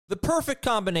The perfect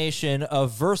combination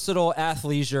of versatile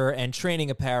athleisure and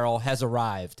training apparel has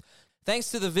arrived.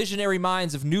 Thanks to the visionary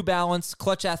minds of New Balance,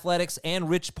 Clutch Athletics, and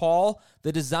Rich Paul,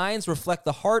 the designs reflect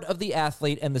the heart of the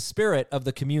athlete and the spirit of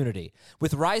the community.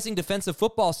 With rising defensive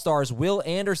football stars Will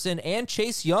Anderson and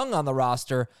Chase Young on the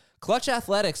roster, Clutch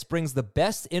Athletics brings the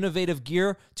best innovative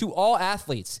gear to all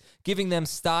athletes, giving them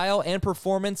style and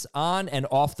performance on and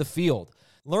off the field.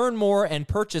 Learn more and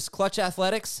purchase Clutch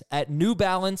Athletics at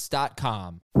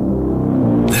newbalance.com.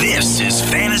 This is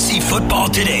Fantasy Football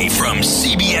Today from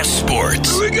CBS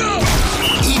Sports. Here we go!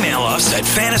 Email us at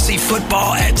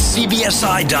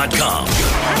fantasyfootball@cbsi.com.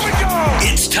 Here we go!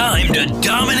 It's time to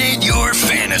dominate your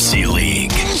fantasy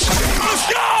league. Let's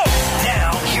go!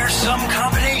 Now, here's some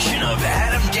combination of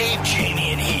Adam, Dave,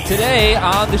 Jamie, and Heath. Today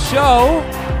on the show,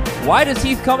 why does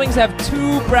Heath Cummings have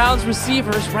two Browns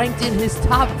receivers ranked in his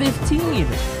top 15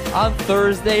 on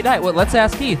Thursday night? Well, let's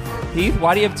ask Heath. Heath,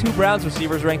 why do you have two Browns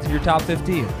receivers ranked in your top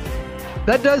 15?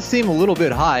 That does seem a little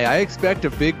bit high. I expect a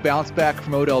big bounce back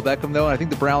from Odell Beckham, though, and I think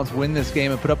the Browns win this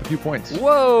game and put up a few points.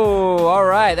 Whoa, all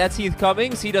right. That's Heath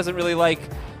Cummings. He doesn't really like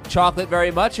chocolate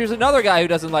very much. Here's another guy who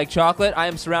doesn't like chocolate. I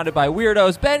am surrounded by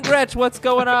weirdos. Ben Gretsch, what's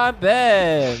going on,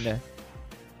 Ben?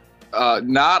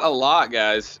 Not a lot,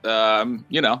 guys. I'm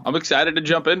excited to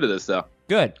jump into this, though.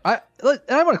 Good. I want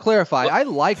to clarify. I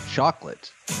like chocolate.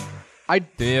 I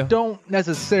Do don't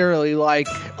necessarily like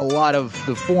a lot of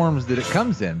the forms that it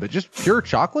comes in, but just pure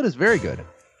chocolate is very good.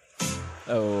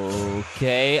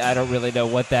 Okay, I don't really know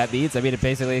what that means. I mean, it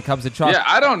basically comes in chocolate. Yeah,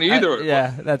 I don't either.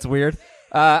 Yeah, that's weird.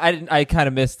 I kind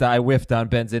of missed. I whiffed on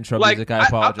Ben's intro music. I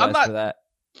apologize for that.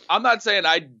 I'm not saying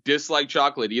I dislike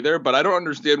chocolate either, but I don't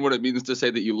understand what it means to say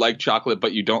that you like chocolate,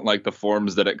 but you don't like the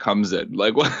forms that it comes in.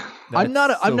 Like what? I'm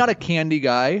not a candy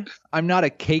guy. I'm not a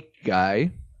cake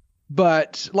guy.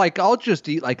 But like I'll just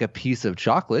eat like a piece of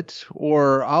chocolate,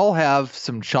 or I'll have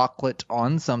some chocolate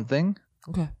on something.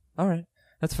 Okay, all right,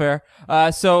 that's fair.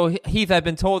 So Heath, I've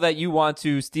been told that you want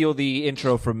to steal the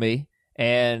intro from me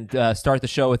and start the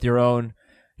show with your own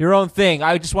thing.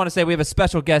 I just want to say we have a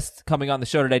special guest coming on the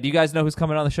show today. Do you guys know who's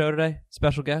coming on the show today?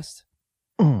 Special guest?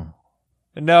 No.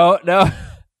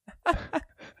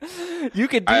 You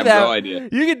can do I have that. no idea.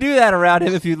 You can do that around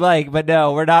him if you'd like, but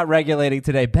no, we're not regulating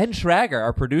today. Ben Schrager,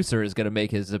 our producer, is going to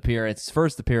make his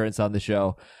first appearance on the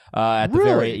show. At the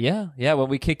Really? yeah. When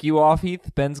we kick you off, Heath,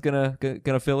 Ben's gonna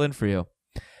fill in for you.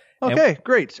 Okay,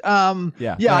 great.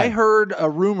 Yeah, I heard a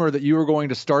rumor that you were going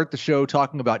to start the show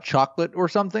talking about chocolate or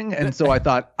something, and so I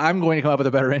thought I'm going to come up with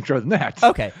a better intro than that.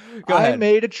 Okay, go ahead. I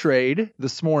made a trade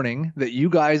this morning that you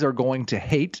guys are going to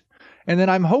hate, and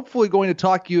then I'm hopefully going to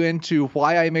talk you into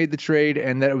why I made the trade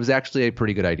and that it was actually a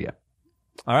pretty good idea.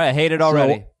 All right, I hate it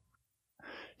already. So,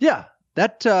 yeah,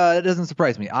 that doesn't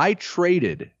surprise me. I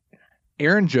traded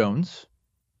Aaron Jones,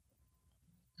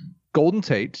 Golden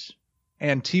Tate,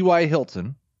 and T.Y.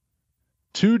 Hilton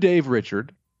to Dave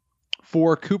Richard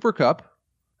for Cooper Kupp,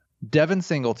 Devin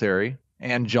Singletary,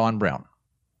 and John Brown.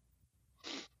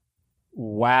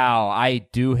 Wow, I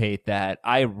do hate that.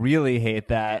 I really hate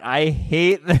that. I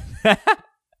hate that.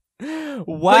 Wow.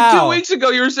 Like 2 weeks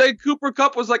ago, you were saying Cooper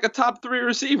Kupp was like a top 3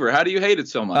 receiver. How do you hate it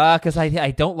so much? Because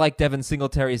I don't like Devin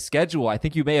Singletary's schedule. I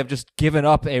think you may have just given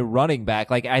up a running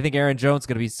back. Like, I think Aaron Jones is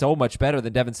going to be so much better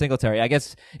than Devin Singletary. I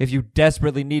guess if you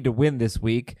desperately need to win this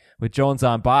week with Jones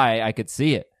on bye, I could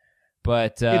see it.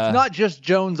 But it's not just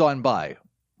Jones on bye.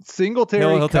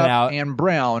 Singletary, Hilton Kupp, out. and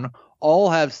Brown all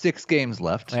have 6 games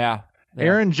left. Yeah.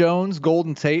 Aaron Jones,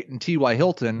 Golden Tate, and T.Y.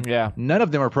 Hilton, none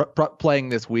of them are playing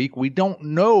this week. We don't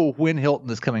know when Hilton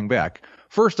is coming back.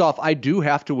 First off, I do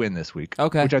have to win this week,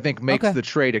 which I think makes the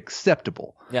trade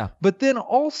acceptable. Yeah. But then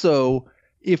also,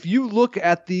 if you look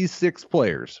at these 6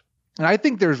 players, and I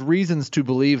think there's reasons to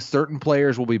believe certain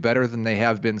players will be better than they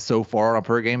have been so far on a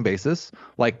per-game basis,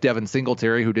 like Devin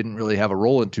Singletary, who didn't really have a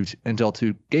role until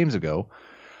 2 games ago.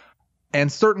 And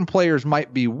certain players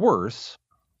might be worse,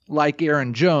 like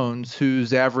Aaron Jones,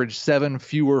 who's averaged 7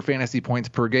 fewer fantasy points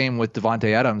per game with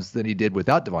Devontae Adams than he did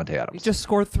without Devontae Adams. He just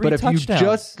scored 3 touchdowns. But if you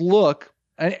just look,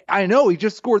 I know he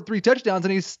just scored 3 touchdowns,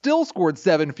 and he still scored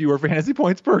 7 fewer fantasy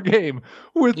points per game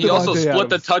with Devontae Adams. He also split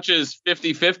the touches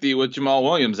 50-50 with Jamal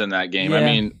Williams in that game. Yeah. I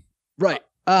mean, right.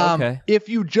 If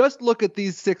you just look at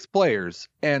these 6 players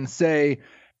and say,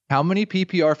 how many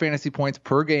PPR fantasy points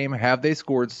per game have they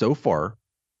scored so far?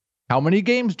 How many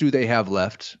games do they have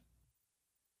left?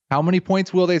 How many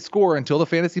points will they score until the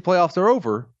fantasy playoffs are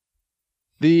over?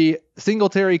 The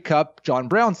Singletary, Kupp, John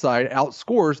Brown side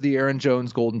outscores the Aaron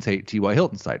Jones, Golden Tate, T.Y.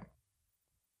 Hilton side.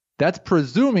 That's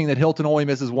presuming that Hilton only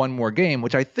misses 1 more game,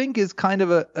 which I think is kind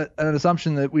of an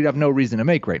assumption that we have no reason to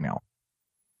make right now.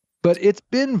 But it's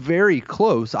been very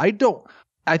close.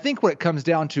 I think what it comes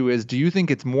down to is, do you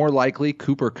think it's more likely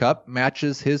Cooper Kupp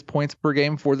matches his points per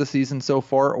game for the season so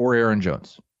far, or Aaron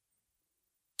Jones?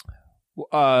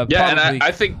 And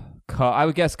I think I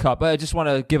would guess Kupp. I just want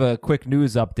to give a quick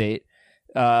news update.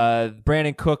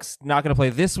 Brandon Cook's not going to play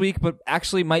this week, but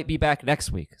actually might be back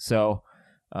next week. So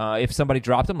if somebody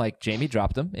dropped him, like Jamie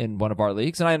dropped him in one of our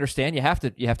leagues, and I understand you have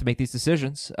to make these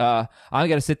decisions. I'm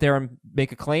going to sit there and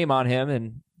make a claim on him,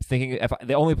 and thinking if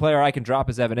the only player I can drop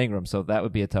is Evan Ingram, so that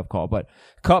would be a tough call. But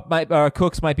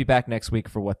Cooks might be back next week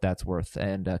for what that's worth,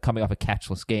 and coming off a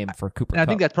catchless game for Cooper. And I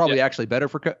think that's probably actually better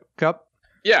for Kupp.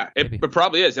 Yeah, it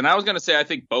probably is. And I was going to say I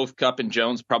think both Kupp and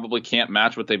Jones probably can't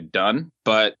match what they've done,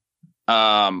 but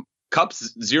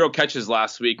Kupp's 0 catches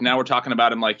last week. Now we're talking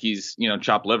about him like he's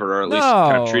chopped liver, or at least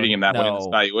kind of treating him that way in this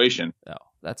valuation. No,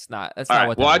 that's not. That's all not right.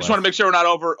 what. Well, I just want to make sure we're not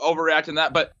overreacting to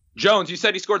that. But Jones, you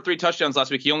said he scored 3 touchdowns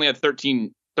last week. He only had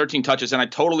 13 touches, and I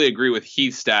totally agree with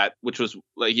Heath's stat, which was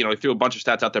he threw a bunch of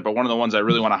stats out there, but one of the ones I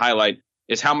really want to highlight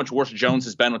is how much worse Jones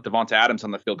has been with Devonta Adams on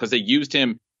the field, because they used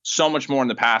him so much more in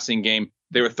the passing game.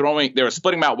 They were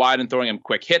splitting him out wide and throwing him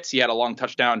quick hits. He had a long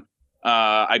touchdown.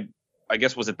 I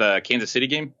guess was it the Kansas City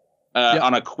game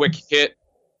on a quick hit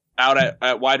out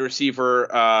at wide receiver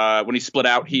when he split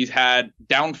out. He's had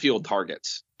downfield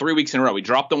targets 3 weeks in a row. He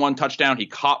dropped the 1 touchdown. He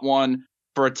caught one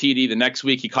for a TD. The next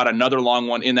week he caught another long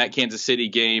one in that Kansas City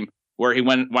game where he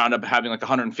wound up having like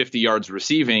 150 yards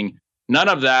receiving. None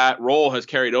of that role has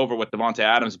carried over with Devonta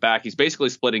Adams back. He's basically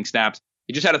splitting snaps.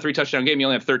 He just had a 3 touchdown game. He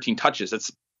only had 13 touches. That's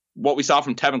what we saw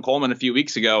from Tevin Coleman a few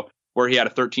weeks ago, where he had a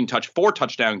 4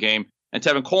 touchdown game. And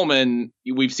Tevin Coleman,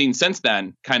 we've seen since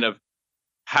then, kind of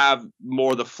have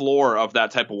more the floor of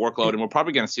that type of workload. And we're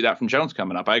probably going to see that from Jones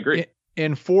coming up. I agree.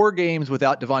 In 4 games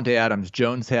without Devonta Adams,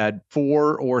 Jones had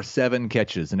 4 or 7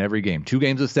 catches in every game. 2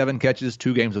 games with 7 catches,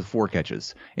 2 games with 4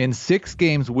 catches. In 6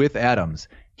 games with Adams,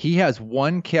 he has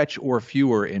 1 catch or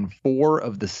fewer in 4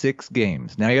 of the 6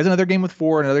 games. Now, he has another game with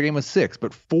 4, another game with 6,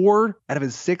 but 4 out of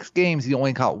his 6 games, he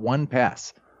only caught 1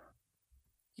 pass.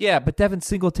 Yeah, but Devin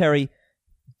Singletary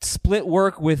split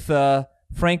work with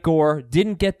Frank Gore,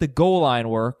 didn't get the goal line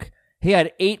work. He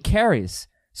had 8 carries.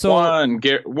 So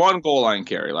one goal line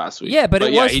carry last week. Yeah, but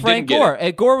it was Frank Gore.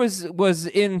 Gore was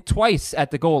in twice at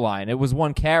the goal line. It was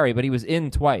 1 carry, but he was in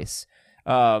twice.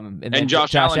 And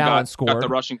Josh Allen scored. Got the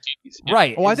rushing TDs. Yeah.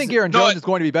 Right. Well, I think Aaron Jones is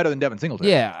going to be better than Devin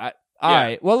Singletary. Yeah. All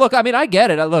right. Well, look, I mean, I get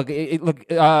it. Look,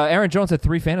 Aaron Jones had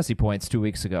 3 fantasy points 2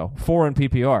 weeks ago, 4 in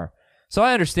PPR. So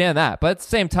I understand that. But at the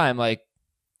same time, like,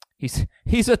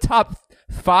 he's a top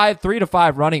 3 to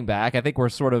 5 running back. I think we're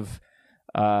sort of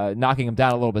knocking him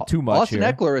down a little bit too much. Austin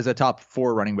Eckler is a top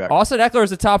 4 running back. Austin Eckler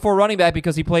is a top 4 running back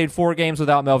because he played 4 games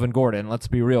without Melvin Gordon. Let's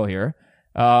be real here.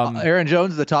 Aaron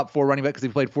Jones is the top 4 running back because he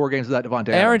played 4 games without Devonta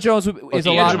Adams. Aaron Jones is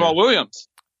a lot. Jamal Williams.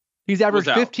 He's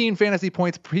averaged 15 fantasy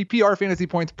points, PPR fantasy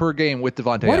points per game with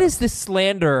Devonta Adams. What is this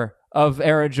slander of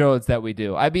Aaron Jones that we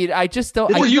do? I mean, I just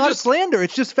don't. It's not slander.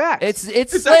 It's just facts.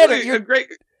 It's slander. You're great.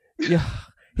 Yeah.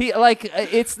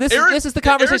 This is the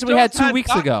conversation we had 2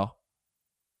 weeks ago.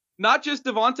 Not just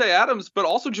Devonta Adams, but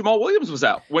also Jamal Williams was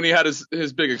out when he had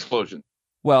his big explosion.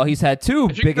 Well, he's had 2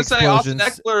 big explosions. Austin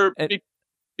Eckler,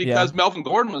 because Melvin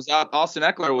Gordon was out, Austin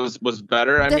Eckler was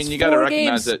better. I mean, you got to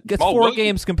recognize it. That's 4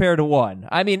 games compared to 1.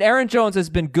 I mean, Aaron Jones has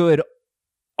been good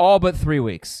all but 3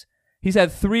 weeks. He's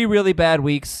had 3 really bad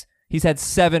weeks. He's had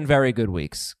 7 very good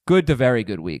weeks. Good to very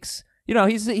good weeks.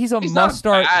 He's a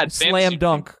must-start slam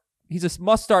dunk. He's a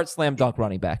must-start slam dunk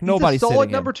running back. Nobody's sitting him. He's a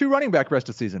solid number 2 running back rest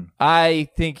of the season. I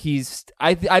think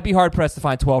I'd be hard-pressed to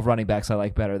find 12 running backs I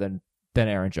like better than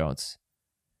Aaron Jones.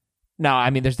 Now, I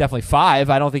mean, there's definitely 5.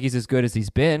 I don't think he's as good as he's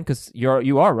been because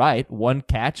you are right. 1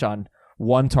 catch on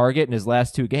 1 target in his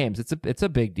last 2 games. It's a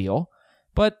big deal.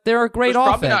 But they're a great offense.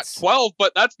 Probably not 12,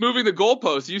 but that's moving the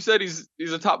goalposts. You said he's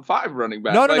a top 5 running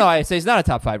back. No. I say he's not a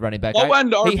top 5 running back.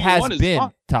 He has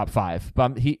been top 5,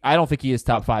 but I don't think he is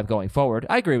top 5 going forward.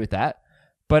 I agree with that,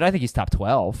 but I think he's top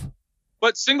 12.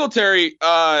 But Singletary,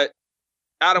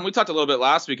 Adam, we talked a little bit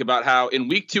last week about how in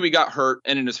week 2 he got hurt,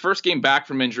 and in his first game back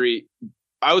from injury,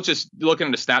 I was just looking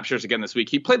at the snap shares again this week.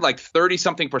 He played like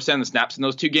 30-something% of the snaps in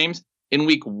those 2 games. In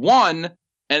week 1,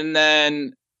 and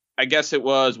then I guess it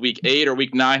was week 8 or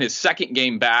week 9, his second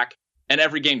game back, and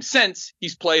every game since,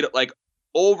 he's played like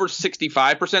over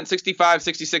 65%, 65,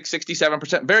 66,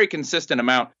 67%, very consistent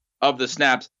amount of the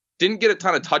snaps. Didn't get a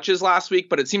ton of touches last week,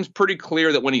 but it seems pretty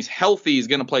clear that when he's healthy, he's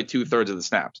going to play 2/3 of the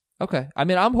snaps. Okay. I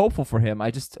mean, I'm hopeful for him.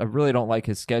 I really don't like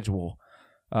his schedule.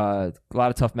 A lot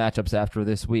of tough matchups after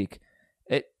this week.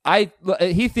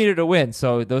 He needed a win,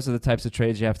 so those are the types of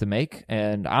trades you have to make.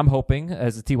 And I'm hoping,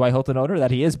 as a T.Y. Hilton owner,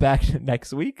 that he is back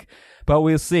next week. But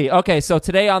we'll see. Okay, so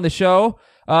today on the show,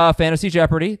 Fantasy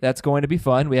Jeopardy. That's going to be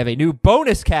fun. We have a new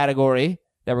bonus category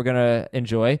that we're going to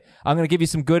enjoy. I'm going to give you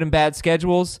some good and bad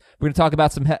schedules. We're going to talk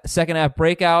about some second half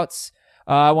breakouts.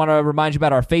 I want to remind you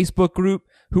about our Facebook group,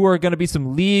 who are going to be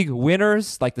some league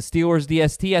winners, like the Steelers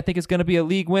DST, I think is going to be a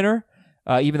league winner,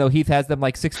 even though Heath has them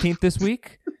like 16th this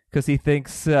week because he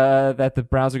thinks that the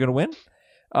Browns are going to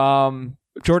win.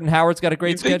 Jordan Howard's got a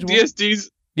great schedule. DSTs?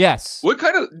 Yes. What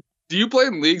kind of... Do you play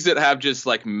in leagues that have just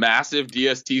like massive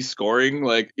DST scoring?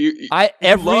 Like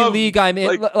every league I'm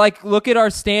in, like look at our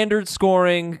standard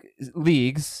scoring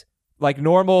leagues, like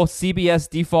normal CBS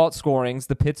default scorings.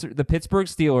 The Pittsburgh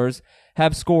Steelers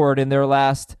have scored in their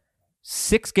last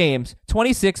 6 games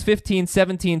 26, 15,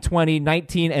 17, 20,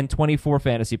 19, and 24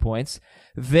 fantasy points.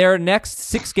 Their next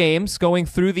 6 games going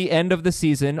through the end of the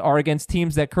season are against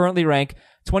teams that currently rank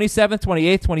 27th,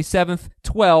 28th, 27th,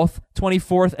 12th,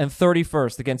 24th, and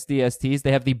 31st against DSTs.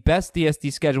 They have the best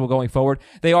DST schedule going forward.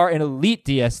 They are an elite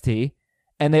DST,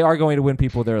 and they are going to win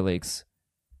people their leagues.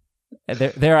 And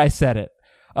there I said it.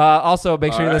 Also,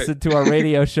 make sure you listen to our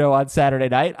radio show on Saturday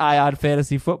night, Ion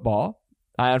Fantasy Football.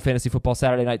 Ion Fantasy Football,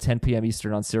 Saturday night, 10 p.m.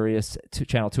 Eastern on Sirius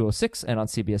Channel 206 and on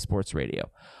CBS Sports Radio.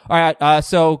 All right,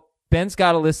 so Ben's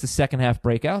got a list of second half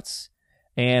breakouts,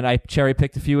 and I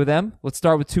cherry-picked a few of them. Let's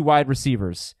start with 2 wide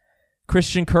receivers,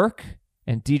 Christian Kirk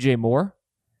and DJ Moore.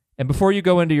 And before you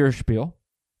go into your spiel,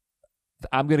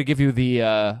 I'm going to give you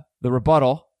the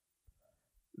rebuttal.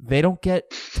 They don't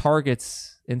get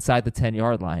targets inside the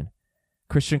 10-yard line.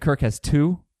 Christian Kirk has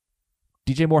 2.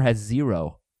 DJ Moore has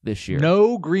 0 this year.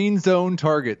 No green zone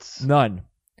targets. None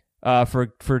for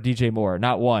DJ Moore.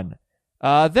 Not one.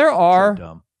 There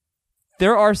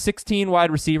are 16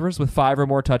 wide receivers with 5 or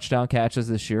more touchdown catches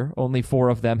this year. Only 4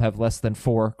 of them have less than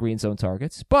 4 green zone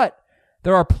targets. But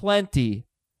there are plenty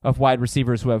of wide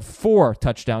receivers who have 4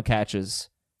 touchdown catches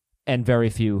and very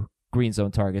few green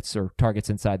zone targets or targets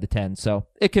inside the 10. So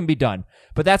it can be done.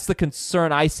 But that's the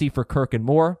concern I see for Kirk and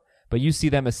Moore. But you see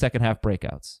them as second half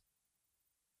breakouts.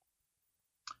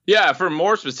 Yeah, for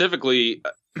Moore specifically,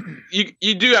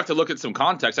 you do have to look at some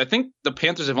context. I think the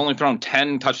Panthers have only thrown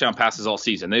 10 touchdown passes all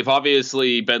season. They've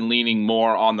obviously been leaning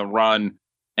more on the run,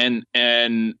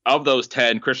 and of those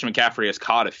 10, Christian McCaffrey has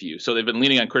caught a few. So they've been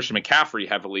leaning on Christian McCaffrey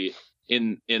heavily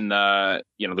in the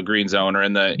the green zone or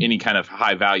in the any kind of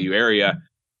high value area.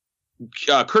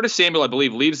 Curtis Samuel, I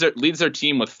believe, leads their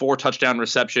team with 4 touchdown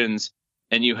receptions,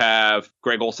 and you have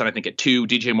Greg Olsen, I think, at 2,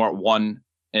 DJ Moore at 1,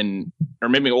 or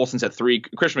maybe Olsen's at 3.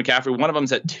 Christian McCaffrey, one of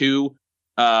them's at 2.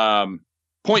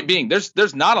 Point being,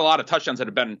 there's not a lot of touchdowns that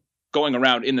have been going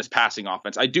around in this passing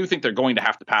offense. I do think they're going to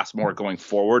have to pass more going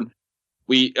forward.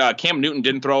 Cam Newton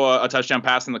didn't throw a touchdown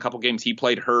pass in the couple games he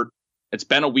played hurt. It's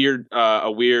been a weird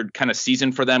kind of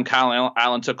season for them. Kyle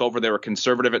Allen took over. They were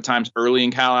conservative at times early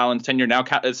in Kyle Allen's tenure. Now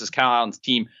this is Kyle Allen's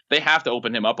team. They have to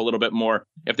open him up a little bit more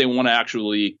if they want to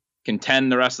actually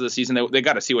contend the rest of the season. They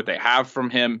got to see what they have from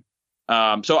him.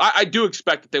 So I do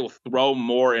expect that they will throw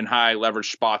more in high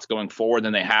leverage spots going forward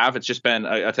than they have. It's just been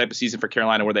a type of season for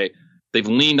Carolina where they've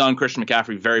leaned on Christian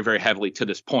McCaffrey very, very heavily to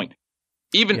this point.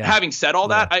 Having said all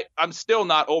that, I'm still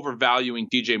not overvaluing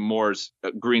DJ Moore's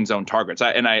green zone targets.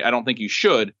 I don't think you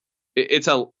should. It's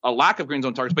a lack of green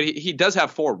zone targets, but he does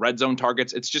have 4 red zone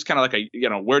targets. It's just kind of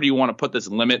like where do you want to put this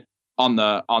limit on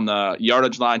the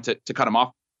yardage line to cut him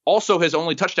off? Also, his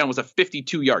only touchdown was a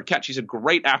 52-yard catch. He's a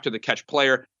great after the catch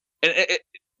player. And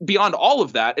beyond all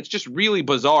of that, it's just really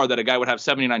bizarre that a guy would have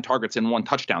 79 targets in 1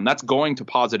 touchdown. That's going to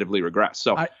positively regress.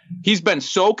 So he's been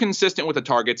so consistent with the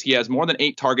targets. He has more than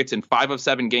 8 targets in 5 of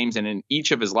 7 games and in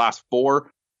each of his last 4.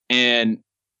 And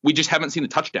we just haven't seen the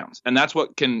touchdowns. And that's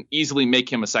what can easily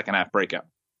make him a second half breakout.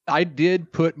 I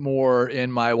did put Moore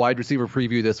in my wide receiver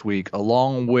preview this week,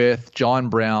 along with John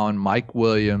Brown, Mike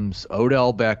Williams,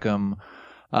 Odell Beckham,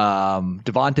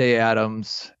 Devontae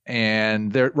Adams,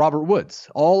 and Robert Woods,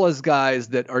 all as guys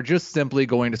that are just simply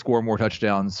going to score more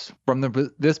touchdowns from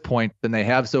this point than they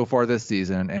have so far this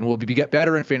season, and will get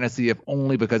better in fantasy if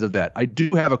only because of that. I do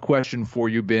have a question for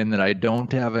you, Ben, that I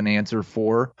don't have an answer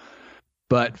for,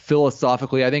 but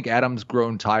philosophically, I think Adam's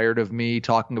grown tired of me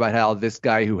talking about how this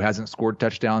guy who hasn't scored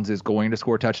touchdowns is going to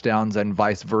score touchdowns and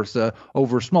vice versa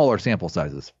over smaller sample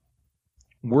sizes.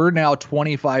 We're now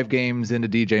 25 games into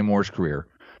DJ Moore's career.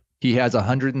 He has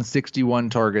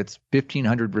 161 targets,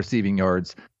 1,500 receiving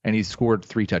yards, and he's scored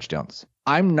 3 touchdowns.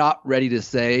 I'm not ready to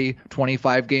say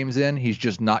 25 games in, he's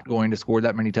just not going to score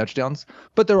that many touchdowns.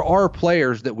 But there are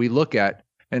players that we look at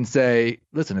and say,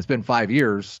 listen, it's been 5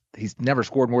 years. He's never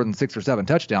scored more than 6 or 7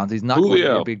 touchdowns. He's not going to be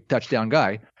a big touchdown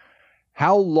guy.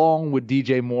 How long would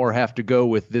DJ Moore have to go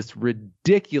with this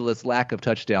ridiculous lack of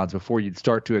touchdowns before you'd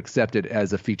start to accept it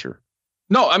as a feature?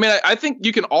 No, I mean, I think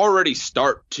you can already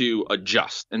start to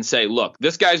adjust and say, look,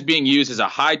 this guy's being used as a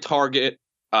high target,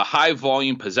 a high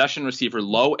volume possession receiver,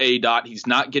 low ADOT. He's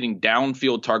not getting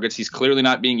downfield targets. He's clearly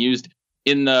not being used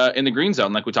in the green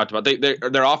zone, like we talked about.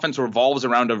 Their offense revolves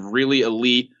around a really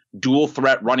elite dual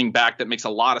threat running back that makes a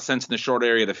lot of sense in the short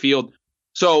area of the field.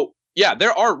 So, yeah,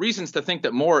 there are reasons to think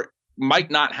that Moore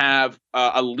might not have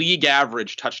a league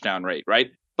average touchdown rate,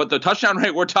 right? But the touchdown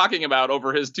rate we're talking about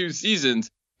over his 2 seasons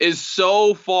is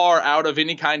so far out of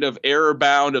any kind of error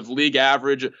bound of league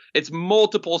average. It's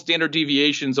multiple standard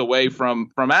deviations away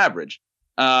from average.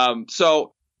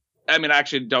 So, I mean, I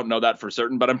actually don't know that for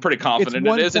certain, but I'm pretty confident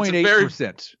it is. It's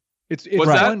 1.8%. It's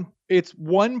what's that? It's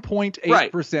 1.8%.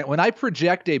 Right. When I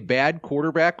project a bad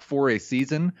quarterback for a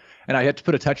season and I have to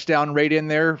put a touchdown rate in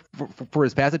there for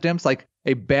his pass attempts, like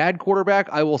a bad quarterback,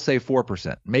 I will say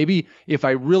 4%. Maybe if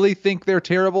I really think they're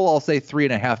terrible, I'll say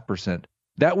 3.5%.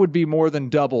 That would be more than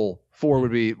double. 4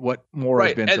 would be what Moore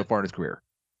has been so far in his career.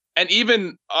 And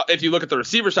even if you look at the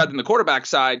receiver side and the quarterback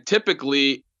side,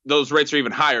 typically those rates are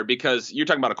even higher because you're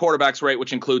talking about a quarterback's rate,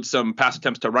 which includes some pass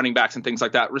attempts to running backs and things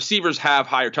like that. Receivers have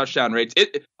higher touchdown rates.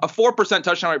 A 4%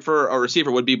 touchdown rate for a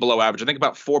receiver would be below average. I think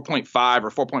about 4.5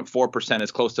 or 4.4%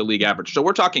 is close to league average. So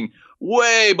we're talking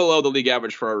way below the league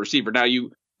average for a receiver. Now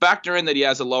you factor in that he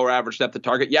has a lower average depth of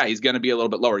target. Yeah, he's going to be a little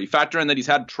bit lower. You factor in that he's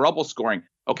had trouble scoring.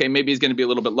 Okay, maybe he's going to be a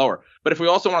little bit lower. But if we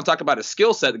also want to talk about his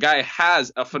skill set, the guy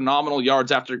has a phenomenal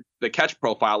yards after the catch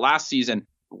profile. Last season,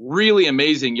 really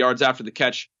amazing yards after the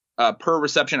catch per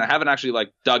reception. I haven't actually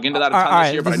dug into that a ton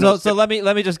this year. But so let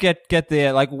me just get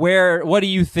the what do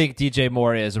you think DJ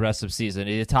Moore is the rest of the season?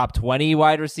 Is he a top 20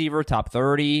 wide receiver, top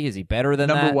 30? Is he better than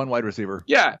number 1 wide receiver?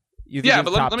 Yeah.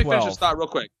 But let me finish this thought real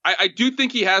quick. I do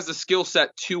think he has the skill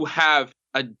set to have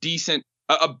a decent,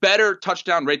 a better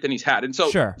touchdown rate than he's had. And so,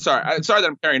 sure. sorry that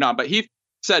I'm carrying on, but he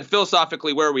said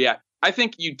philosophically, where are we at? I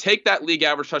think you take that league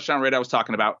average touchdown rate I was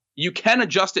talking about. You can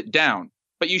adjust it down,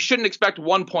 but you shouldn't expect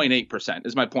 1.8%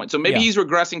 is my point. So maybe he's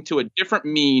regressing to a different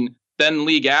mean than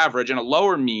league average and a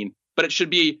lower mean, but it should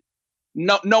be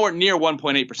nowhere near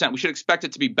 1.8%. We should expect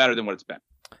it to be better than what it's been.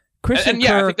 And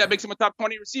I think that makes him a top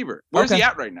 20 receiver. Where's he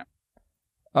at right now?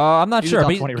 I'm not sure,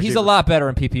 but he's a lot better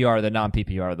in PPR than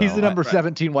non-PPR, though. He's the number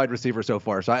 17 wide receiver so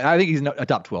far, so I think he's a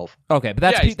top 12. Okay, but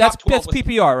that's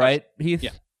PPR, right, Heath? Yeah.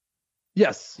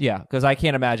 Yes. Yeah, because I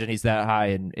can't imagine he's that high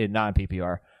in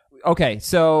non-PPR. Okay,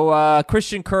 so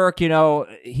Christian Kirk,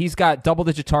 he's got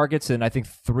double-digit targets in, I think,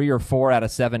 3 or 4 out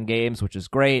of 7 games, which is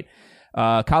great.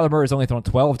 Kyler Murray has only thrown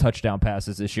 12 touchdown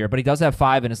passes this year, but he does have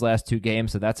 5 in his last 2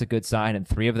 games, so that's a good sign, and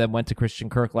 3 of them went to Christian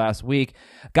Kirk last week.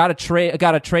 Got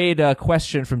a trade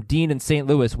question from Dean in St.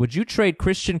 Louis. Would you trade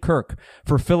Christian Kirk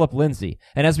for Phillip Lindsay?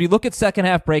 And as we look at second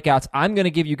half breakouts, I'm going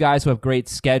to give you guys who have great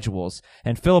schedules,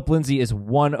 and Phillip Lindsay is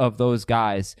one of those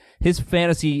guys. His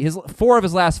 4 of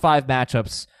his last 5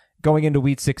 matchups going into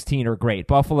Week 16 are great.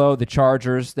 Buffalo, the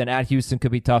Chargers, then at Houston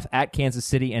could be tough, at Kansas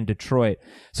City and Detroit.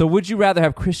 So would you rather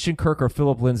have Christian Kirk or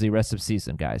Phillip Lindsay rest of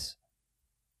season, guys?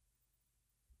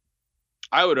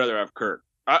 I would rather have Kirk.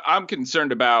 I'm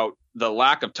concerned about the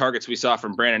lack of targets we saw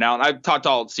from Brandon Allen. I've talked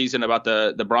all season about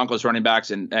the Broncos running backs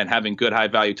and having good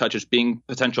high-value touches being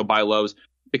potential buy lows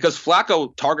because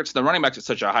Flacco targets the running backs at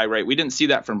such a high rate. We didn't see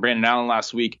that from Brandon Allen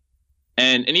last week.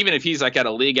 And even if he's at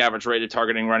a league average rate of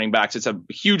targeting running backs, it's a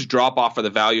huge drop off for the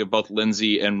value of both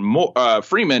Lindsay and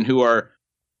Freeman, who are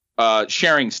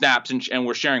sharing snaps and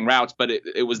we're sharing routes. But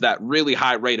it was that really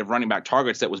high rate of running back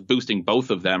targets that was boosting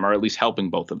both of them, or at least helping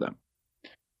both of them.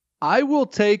 I will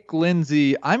take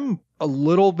Lindsay. I'm a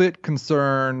little bit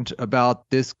concerned about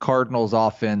this Cardinals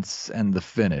offense and the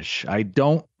finish. I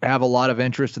don't have a lot of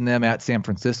interest in them at San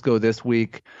Francisco this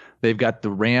week. They've got the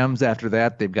Rams after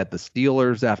that. They've got the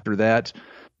Steelers after that.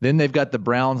 Then they've got the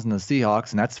Browns and the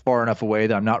Seahawks, and that's far enough away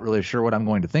that I'm not really sure what I'm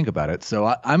going to think about it.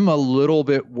 So I'm a little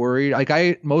bit worried.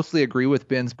 I mostly agree with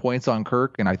Ben's points on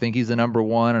Kirk, and I think he's the number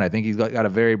 1, and I think he's got a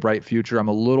very bright future. I'm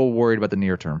a little worried about the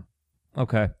near term.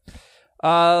 Okay.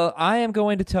 I am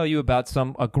going to tell you about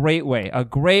a great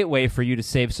way for you to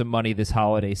save some money this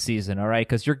holiday season, all right?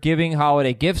 Because you're giving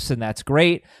holiday gifts, and that's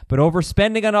great, but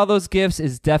overspending on all those gifts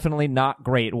is definitely not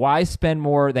great. Why spend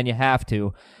more than you have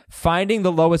to? Finding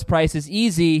the lowest price is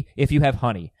easy if you have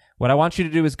Honey. What I want you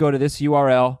to do is go to this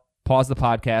URL, pause the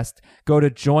podcast, go to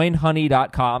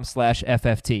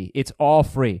joinhoney.com/FFT. It's all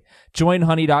free.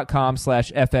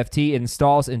 Joinhoney.com/FFT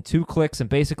installs in 2 clicks, and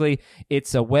basically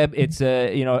it's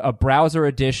a browser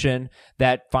edition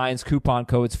that finds coupon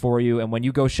codes for you. And when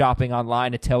you go shopping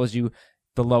online, it tells you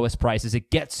the lowest prices. It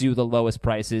gets you the lowest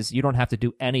prices. You don't have to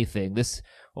do anything.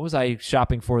 What was I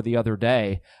shopping for the other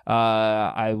day?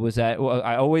 I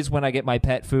always, when I get my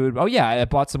pet food, I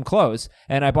bought some clothes.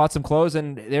 And I bought some clothes,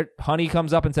 and Honey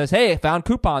comes up and says, hey, I found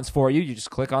coupons for you. You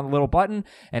just click on the little button,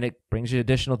 and it brings you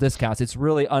additional discounts. It's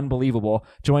really unbelievable.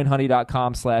 Join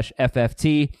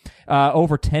honey.com/FFT.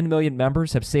 Over 10 million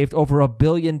members have saved over $1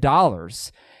 billion.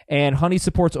 And Honey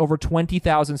supports over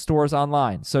 20,000 stores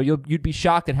online. So you'd be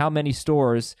shocked at how many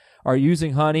stores are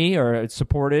using Honey or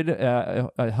supported.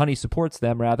 Honey supports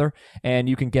them, rather, and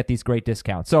you can get these great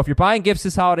discounts. So if you're buying gifts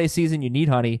this holiday season, you need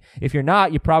Honey. If you're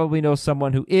not, you probably know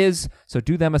someone who is. So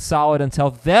do them a solid and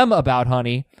tell them about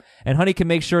Honey. And Honey can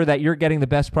make sure that you're getting the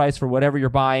best price for whatever you're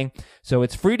buying. So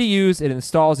it's free to use. It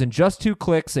installs in just 2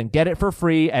 clicks, and get it for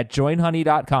free at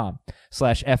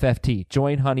joinhoney.com/FFT.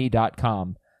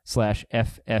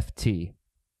 Joinhoney.com/FFT.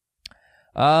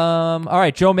 All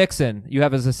right, Joe Mixon, you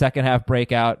have as a second half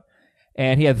breakout,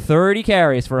 and he had 30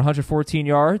 carries for 114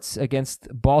 yards against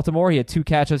Baltimore. He had 2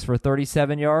 catches for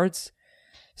 37 yards.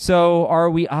 So are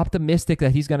we optimistic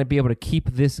that he's going to be able to keep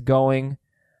this going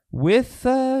with,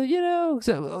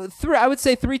 I would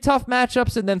say 3 tough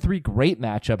matchups and then 3 great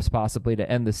matchups possibly to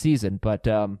end the season. But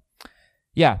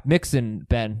Mixon,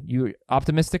 Ben, you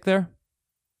optimistic there?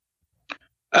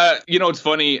 It's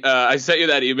funny. I sent you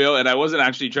that email, and I wasn't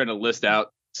actually trying to list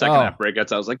out second half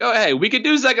breakouts. I was like, oh, hey, we could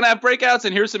do second half breakouts,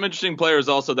 and here's some interesting players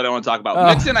also that I want to talk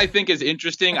about. Mixon, I think, is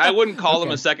interesting. I wouldn't call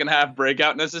him a second half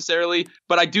breakout necessarily,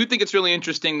 but I do think it's really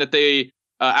interesting that they,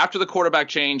 after the quarterback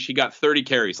change, he got 30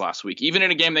 carries last week. Even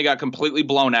in a game they got completely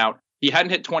blown out, he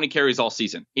hadn't hit 20 carries all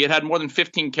season. He had more than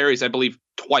 15 carries, I believe,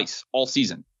 twice all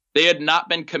season. They had not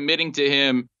been committing to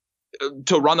him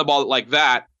to run the ball like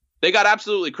that. They got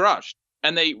absolutely crushed.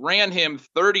 And they ran him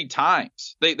 30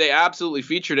 times. They absolutely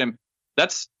featured him.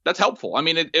 That's helpful. I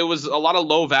mean, it was a lot of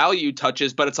low value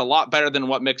touches, but it's a lot better than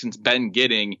what Mixon's been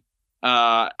getting.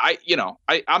 I'm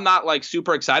not like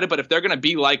super excited, but if they're going to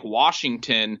be like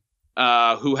Washington,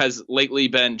 who has lately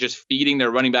been just feeding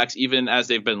their running backs even as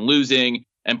they've been losing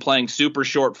and playing super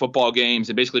short football games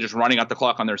and basically just running out the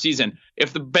clock on their season,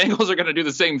 if the Bengals are going to do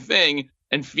the same thing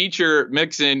and feature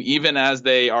Mixon even as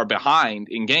they are behind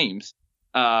in games.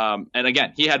 And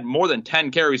again, he had more than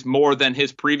 10 carries more than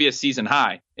his previous season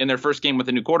high in their first game with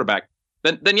a new quarterback.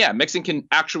 Then Mixon can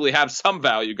actually have some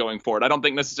value going forward. I don't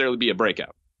think necessarily be a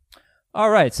breakout. All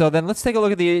right, so then let's take a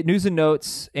look at the news and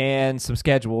notes and some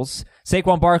schedules.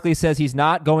 Saquon Barkley says he's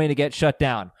not going to get shut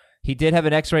down. He did have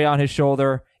an x-ray on his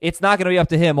shoulder. It's not going to be up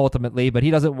to him ultimately, but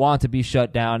he doesn't want to be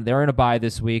shut down. They're in a bye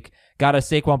this week. Got a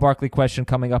Saquon Barkley question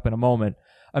coming up in a moment.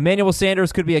 Emmanuel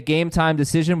Sanders could be a game-time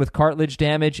decision with cartilage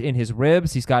damage in his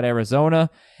ribs. He's got Arizona.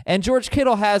 And George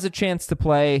Kittle has a chance to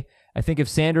play. I think if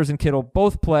Sanders and Kittle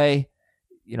both play,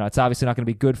 it's obviously not going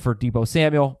to be good for Deebo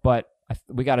Samuel, but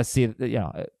we got to see,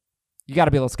 you got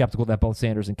to be a little skeptical that both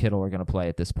Sanders and Kittle are going to play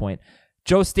at this point.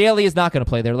 Joe Staley is not going to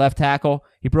play. Their left tackle.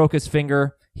 He broke his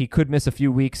finger. He could miss a few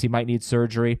weeks. He might need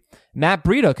surgery. Matt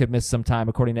Breida could miss some time,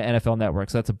 according to NFL Network.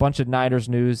 So that's a bunch of Niners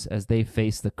news as they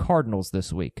face the Cardinals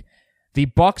this week. The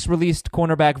Bucs released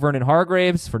cornerback Vernon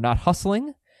Hargraves for not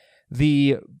hustling.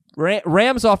 The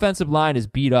Rams' offensive line is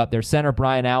beat up. Their center,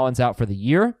 Brian Allen's out for the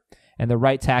year, and the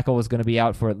right tackle is going to be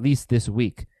out for at least this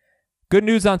week. Good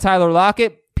news on Tyler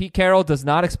Lockett. Pete Carroll does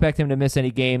not expect him to miss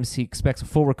any games. He expects a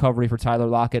full recovery for Tyler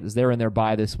Lockett as they're in their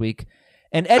bye this week.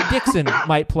 And Ed Dixon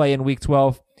might play in Week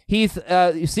 12. Heath,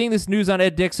 seeing this news on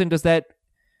Ed Dixon, does that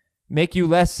make you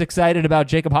less excited about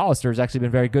Jacob Hollister, who's actually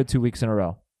been very good 2 weeks in a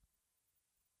row?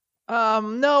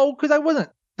 No, because I wasn't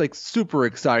super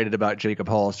excited about Jacob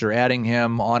Hollister, adding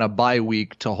him on a bye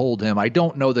week to hold him. I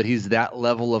don't know that he's that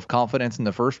level of confidence in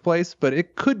the first place, but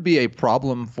it could be a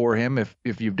problem for him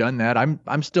if you've done that.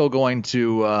 I'm still going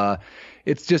to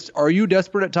it's just, are you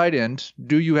desperate at tight end?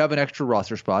 Do you have an extra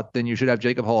roster spot? Then you should have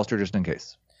Jacob Hollister just in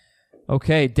case.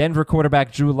 Okay, Denver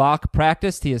quarterback Drew Lock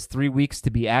practiced. He has 3 weeks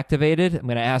to be activated. I'm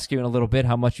going to ask you in a little bit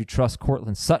how much you trust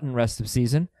Cortland Sutton rest of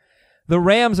season. The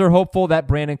Rams are hopeful that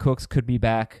Brandon Cooks could be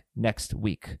back next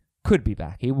week. Could be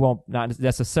back. He won't not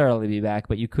necessarily be back,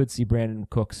 but you could see Brandon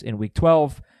Cooks in Week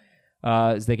 12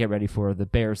 as they get ready for the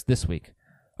Bears this week.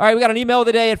 All right, we got an email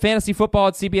today at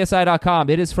fantasyfootball@cbsi.com.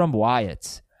 It is from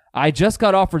Wyatt. I just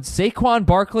got offered Saquon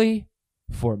Barkley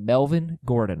for Melvin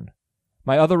Gordon.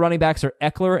 My other running backs are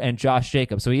Eckler and Josh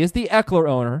Jacobs. So he is the Eckler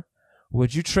owner.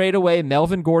 Would you trade away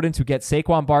Melvin Gordon to get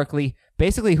Saquon Barkley?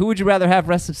 Basically, who would you rather have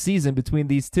rest of season between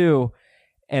these two?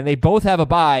 And they both have a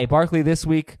bye. Barkley this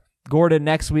week, Gordon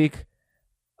next week.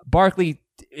 Barkley,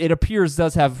 it appears,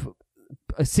 does have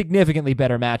significantly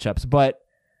better matchups. But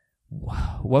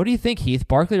what do you think, Heath?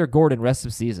 Barkley or Gordon rest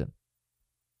of season?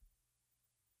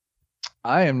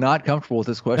 I am not comfortable with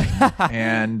this question.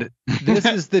 And this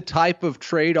is the type of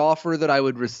trade offer that I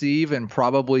would receive and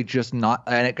probably just not.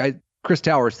 And Chris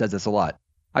Towers says this a lot.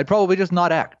 I'd probably just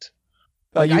not act.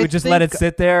 Like, you would just let it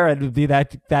sit there and be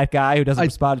that guy who doesn't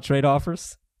respond to trade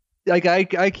offers? Like I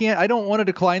can't. I don't want to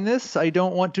decline this. I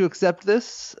don't want to accept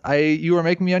this. You are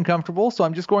making me uncomfortable, so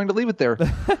I'm just going to leave it there.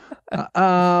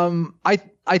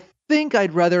 I think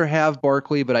I'd rather have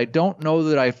Barkley, but I don't know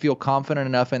that I feel confident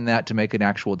enough in that to make an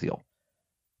actual deal.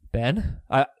 Ben,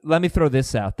 let me throw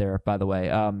this out there, by the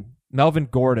way. Melvin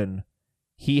Gordon,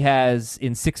 he has,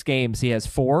 in 6 games, he has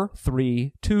 4,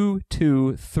 3, 2,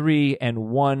 2, 3, and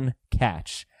 1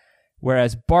 catch.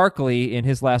 Whereas Barkley, in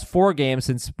his last 4 games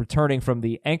since returning from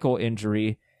the ankle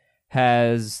injury,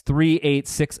 has 3, 8,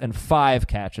 6, and 5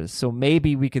 catches. So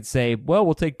maybe we could say, well,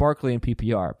 we'll take Barkley in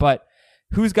PPR. But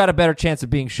who's got a better chance of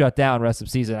being shut down rest of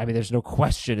season? I mean, there's no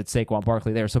question it's Saquon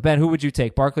Barkley there. So, Ben, who would you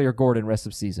take, Barkley or Gordon rest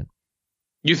of season?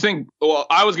 You think? Well,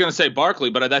 I was going to say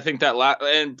Barkley, but I think that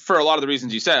and for a lot of the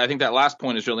reasons you said, I think that last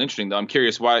point is really interesting. Though I'm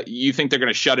curious why you think they're going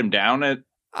to shut him down.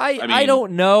 I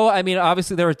don't know. I mean,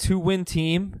 obviously they're a 2-win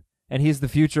team, and he's the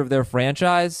future of their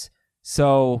franchise.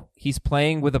 So he's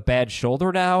playing with a bad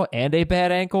shoulder now and a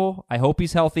bad ankle. I hope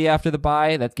he's healthy after the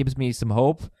bye. That gives me some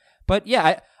hope. But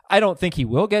yeah, I don't think he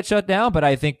will get shut down. But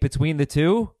I think between the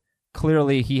two,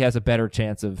 clearly he has a better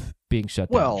chance of being shut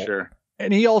down. Well, sure.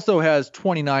 And he also has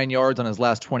 29 yards on his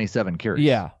last 27 carries.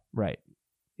 Yeah, right.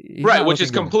 Right, which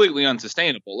is completely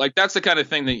unsustainable. Like, that's the kind of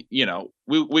thing that, you know,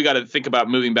 we got to think about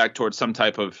moving back towards some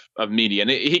type of median.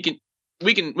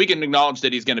 We can acknowledge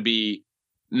that he's going to be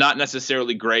not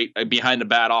necessarily great behind a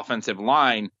bad offensive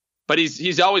line, but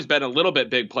he's always been a little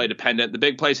bit big play dependent. The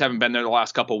big plays haven't been there the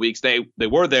last couple of weeks. They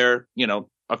were there, you know,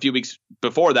 a few weeks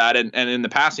before that, and in the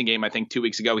passing game, I think 2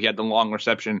 weeks ago he had the long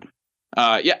reception.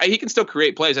 Yeah, he can still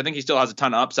create plays. I think he still has a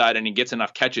ton of upside, and he gets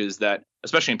enough catches that,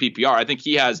 especially in PPR, I think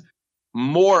he has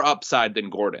more upside than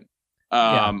Gordon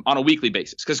on a weekly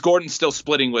basis, because Gordon's still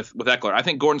splitting with Eckler. I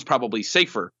think Gordon's probably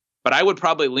safer, but I would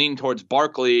probably lean towards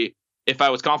Barkley if I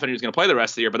was confident he was going to play the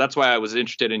rest of the year. But that's why I was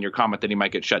interested in your comment that he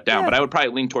might get shut down. But I would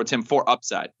probably lean towards him for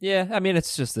upside. Yeah, I mean,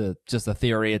 it's just a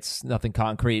theory. It's nothing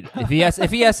concrete. If he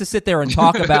has to sit there and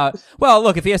talk about, well,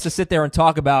 look, if he has to sit there and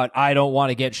talk about, I don't want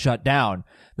to get shut down,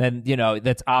 then, you know,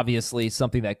 that's obviously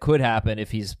something that could happen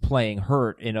if he's playing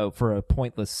hurt, you know, for a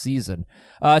pointless season.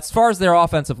 As far as their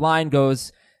offensive line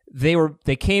goes,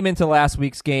 they came into last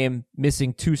week's game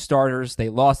missing 2 starters. They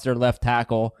lost their left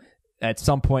tackle at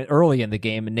some point early in the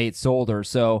game, and Nate Solder.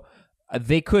 So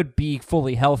they could be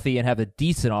fully healthy and have a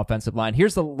decent offensive line.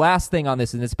 Here's the last thing on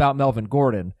this, and it's about Melvin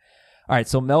Gordon. All right,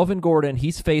 so Melvin Gordon,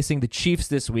 he's facing the Chiefs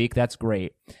this week. That's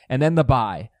great. And then the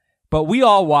bye. But we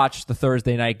all watched the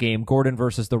Thursday night game, Gordon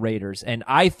versus the Raiders, and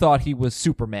I thought he was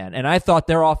Superman, and I thought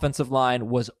their offensive line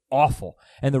was awful.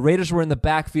 And the Raiders were in the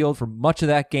backfield for much of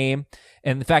that game,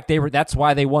 and in fact, that's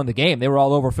why they won the game. They were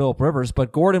all over Phillip Rivers,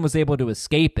 but Gordon was able to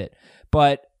escape it.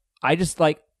 But I just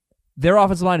their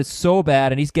offensive line is so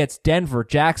bad, and he gets Denver,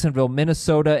 Jacksonville,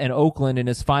 Minnesota, and Oakland in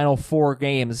his final 4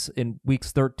 games in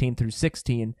weeks 13 through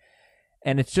 16.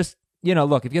 And it's just, you know,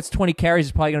 look, if he gets 20 carries,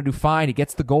 he's probably going to do fine. He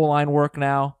gets the goal line work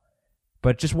now.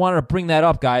 But just wanted to bring that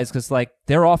up, guys, because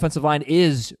their offensive line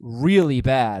is really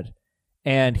bad,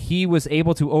 and he was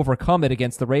able to overcome it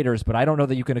against the Raiders. But I don't know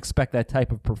that you can expect that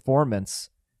type of performance,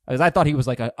 because I thought he was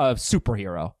like a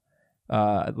superhero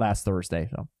last Thursday.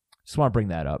 So just want to bring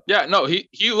that up. Yeah, no,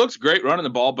 he looks great running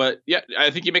the ball, but yeah, I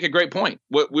think you make a great point.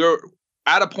 We're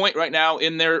at a point right now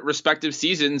in their respective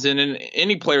seasons, and in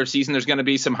any player season, there's going to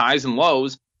be some highs and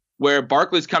lows, where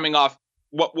Barkley's coming off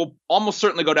what will almost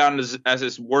certainly go down as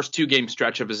his worst 2-game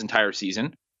stretch of his entire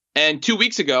season. And 2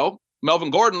 weeks ago,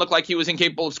 Melvin Gordon looked like he was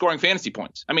incapable of scoring fantasy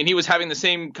points. I mean, he was having the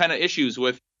same kind of issues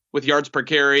with yards per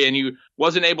carry, and he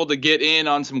wasn't able to get in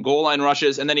on some goal line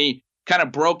rushes. And then he kind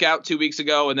of broke out 2 weeks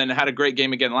ago, and then had a great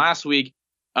game again last week.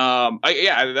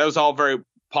 That was all very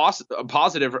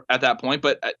positive at that point.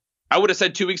 But I would have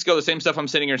said 2 weeks ago the same stuff I'm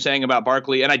sitting here saying about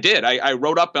Barkley, and I did. I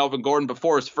wrote up Melvin Gordon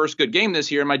before his first good game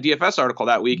this year in my DFS article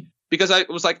that week, because I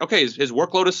was like, okay, his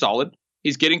workload is solid.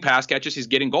 He's getting pass catches. He's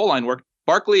getting goal line work.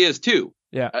 Barkley is too.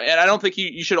 Yeah. And I don't think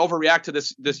you should overreact to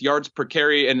this yards per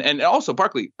carry. And also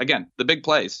Barkley, again, the big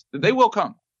plays, they will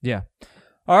come. Yeah.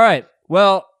 All right.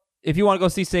 Well, if you want to go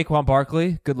see Saquon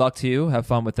Barkley, good luck to you. Have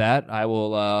fun with that.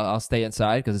 I'll stay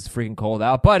inside because it's freaking cold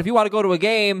out. But if you want to go to a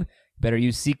game, better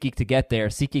use SeatGeek to get there.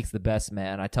 SeatGeek's the best,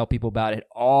 man. I tell people about it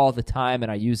all the time, and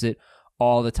I use it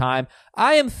all the time.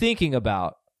 I am thinking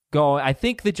about I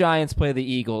think the Giants play the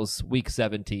Eagles week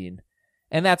 17.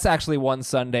 And that's actually one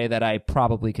Sunday that I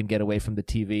probably can get away from the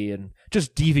TV and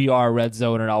just DVR Red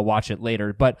Zone, and I'll watch it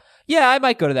later. But yeah, I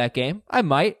might go to that game. I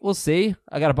might. We'll see.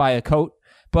 I got to buy a coat.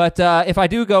 But if I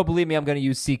do go, believe me, I'm going to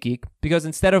use SeatGeek, because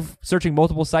instead of searching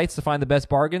multiple sites to find the best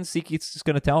bargains, SeatGeek's just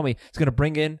going to tell me. It's going to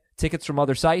bring in tickets from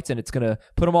other sites, and it's going to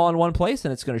put them all in one place,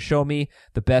 and it's going to show me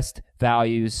the best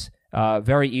values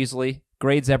very easily.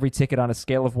 Grades every ticket on a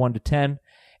scale of 1 to 10.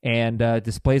 And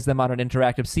displays them on an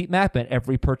interactive seat map, and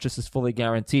every purchase is fully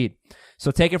guaranteed.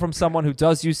 So take it from someone who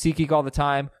does use SeatGeek all the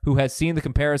time, who has seen the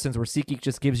comparisons where SeatGeek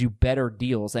just gives you better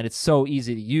deals, and it's so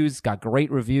easy to use, got great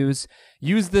reviews.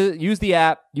 Use the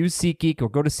app, use SeatGeek, or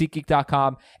go to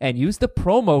SeatGeek.com and use the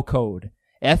promo code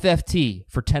FFT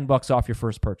for $10 off your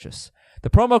first purchase.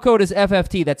 The promo code is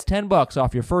FFT. That's $10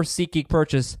 off your first SeatGeek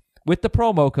purchase with the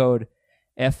promo code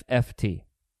FFT.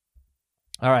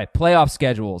 All right, playoff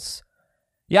schedules.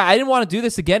 Yeah, I didn't want to do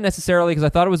this again necessarily because I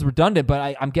thought it was redundant,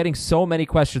 but I'm getting so many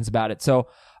questions about it. So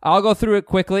I'll go through it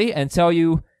quickly and tell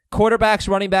you quarterbacks,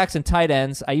 running backs, and tight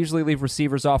ends. I usually leave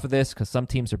receivers off of this because some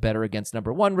teams are better against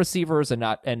number 1 receivers and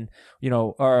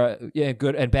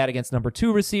good and bad against number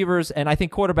 2 receivers. And I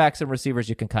think quarterbacks and receivers,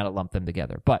 you can kind of lump them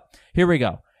together. But here we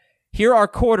go. Here are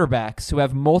quarterbacks who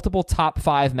have multiple top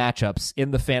 5 matchups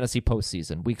in the fantasy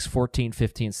postseason, weeks 14,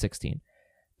 15, 16.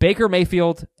 Baker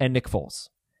Mayfield and Nick Foles.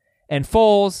 And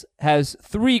Foles has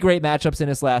 3 great matchups in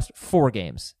his last 4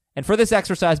 games. And for this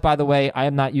exercise, by the way, I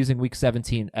am not using week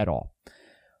 17 at all.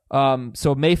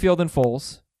 So Mayfield and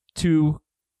Foles, 2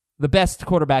 the best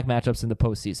quarterback matchups in the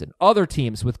postseason. Other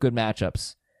teams with good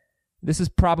matchups. This is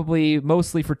probably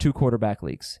mostly for 2 quarterback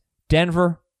leagues.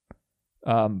 Denver,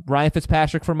 Ryan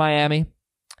Fitzpatrick from Miami,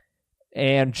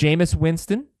 and Jameis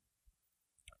Winston,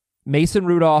 Mason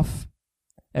Rudolph,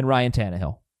 and Ryan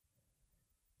Tannehill.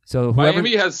 So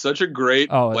Miami has such a great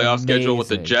playoff schedule with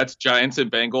the Jets, Giants,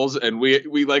 and Bengals, and we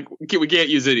can't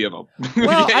use any of them.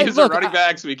 Well, we can't use the running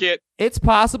backs. We can't. It's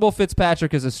possible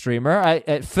Fitzpatrick is a streamer.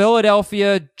 At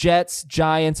Philadelphia, Jets,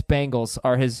 Giants, Bengals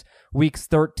are his weeks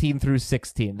 13 through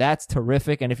 16. That's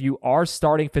terrific. And if you are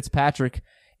starting Fitzpatrick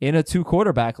in a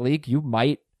 2-quarterback league, you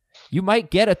might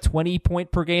get a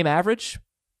 20-point per game average,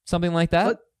 something like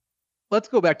that. Let's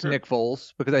go back to Nick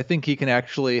Foles, because I think he can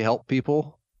actually help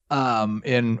people.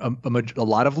 In a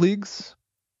lot of leagues.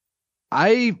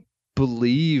 I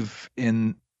believe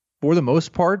in, for the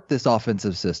most part, this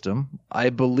offensive system.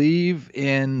 I believe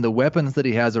in the weapons that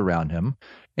he has around him.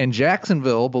 And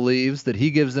Jacksonville believes that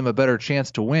he gives them a better chance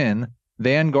to win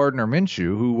than Gardner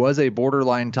Minshew, who was a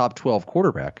borderline top 12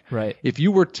 quarterback. Right. If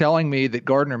you were telling me that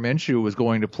Gardner Minshew was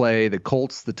going to play the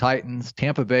Colts, the Titans,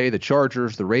 Tampa Bay, the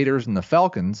Chargers, the Raiders, and the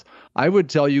Falcons, I would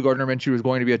tell you Gardner Minshew is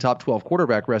going to be a top 12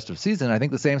 quarterback rest of season. I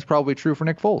think the same is probably true for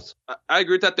Nick Foles. I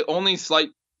agree with that. The only slight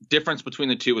difference between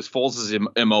the two is Foles is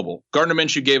immobile. Gardner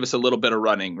Minshew gave us a little bit of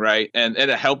running, right? And it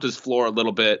helped his floor a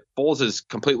little bit. Foles is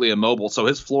completely immobile, so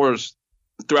his floors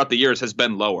throughout the years has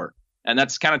been lower. And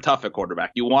that's kind of tough at quarterback.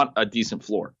 You want a decent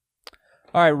floor.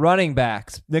 All right, running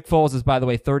backs. Nick Foles is, by the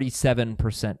way,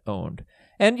 37% owned.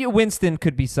 And Winston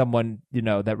could be someone,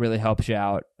 that really helps you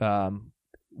out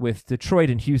with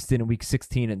Detroit and Houston in week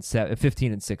 15 and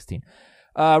 16.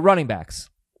 Running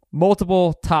backs.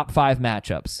 Multiple top 5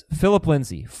 matchups. Phillip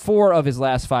Lindsay, 4 of his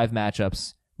last 5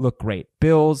 matchups look great.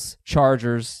 Bills,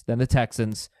 Chargers, then the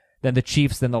Texans, then the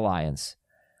Chiefs, then the Lions.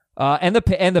 And the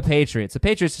Patriots. The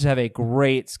Patriots just have a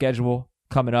great schedule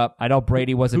coming up. I know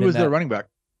Brady wasn't in that. Who is their running back?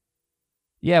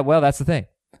 Yeah, well, that's the thing.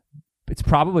 It's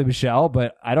probably Michelle,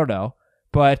 but I don't know.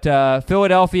 But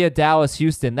Philadelphia, Dallas,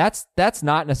 Houston, that's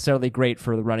not necessarily great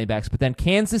for the running backs. But then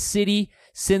Kansas City,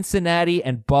 Cincinnati,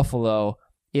 and Buffalo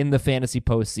in the fantasy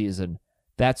postseason.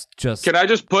 That's just Can I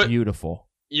just put beautiful.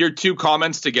 Your 2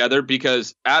 comments together?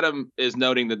 Because Adam is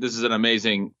noting that this is an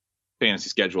amazing fantasy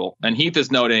schedule, and Heath is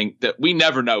noting that we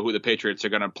never know who the Patriots are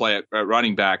going to play at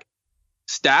running back.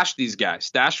 Stash these guys.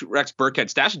 Stash Rex Burkhead.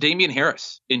 Stash Damian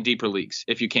Harris in deeper leagues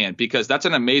if you can, because that's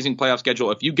an amazing playoff schedule.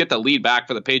 If you get the lead back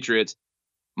for the Patriots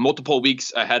multiple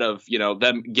weeks ahead of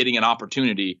them getting an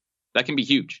opportunity, that can be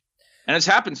huge. And it's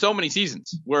happened so many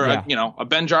seasons where a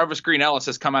Ben Jarvis, Green Ellis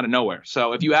has come out of nowhere.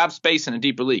 So if you have space in a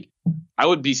deeper league, I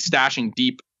would be stashing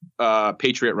deep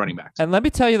Patriot running backs. And let me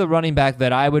tell you the running back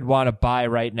that I would want to buy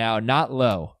right now, not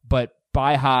low, but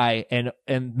buy high and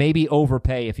maybe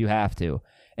overpay if you have to.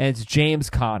 And it's James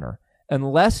Conner.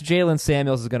 Unless Jalen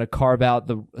Samuels is going to carve out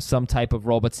some type of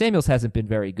role, but Samuels hasn't been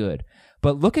very good.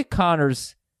 But look at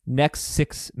Conner's next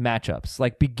 6 matchups,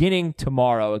 like beginning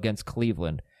tomorrow against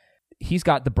Cleveland. He's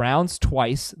got the Browns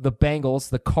twice, the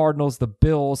Bengals, the Cardinals, the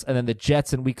Bills, and then the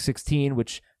Jets in week 16,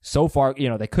 which so far,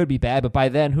 they could be bad, but by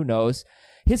then, who knows?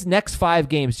 His next 5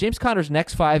 games, James Conner's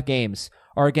next 5 games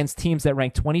are against teams that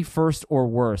rank 21st or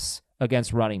worse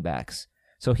against running backs.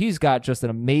 So he's got just an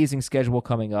amazing schedule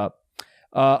coming up.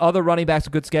 Other running backs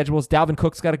with good schedules. Dalvin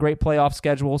Cook's got a great playoff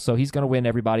schedule, so he's going to win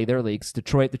everybody their leagues.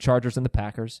 Detroit, the Chargers, and the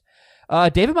Packers.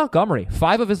 David Montgomery,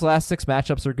 5 of his last 6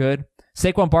 matchups are good.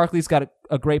 Saquon Barkley's got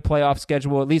a great playoff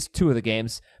schedule, at least 2 of the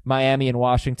games, Miami and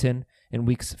Washington in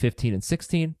weeks 15 and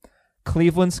 16.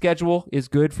 Cleveland's schedule is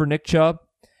good for Nick Chubb.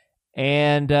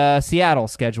 And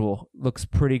Seattle's schedule looks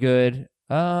pretty good.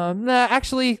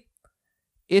 Actually,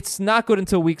 it's not good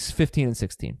until weeks 15 and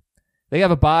 16. They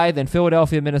have a bye, then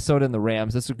Philadelphia, Minnesota, and the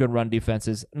Rams. Those are good run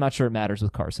defenses. I'm not sure it matters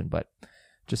with Carson, but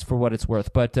just for what it's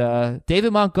worth. But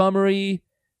David Montgomery,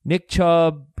 Nick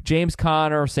Chubb, James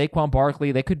Conner, Saquon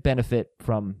Barkley, they could benefit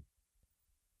from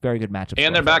very good matchups.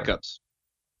 And their backups.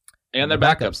 And their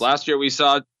backups. Last year we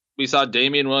saw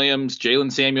Damian Williams,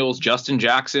 Jalen Samuels, Justin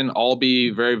Jackson all be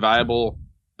very viable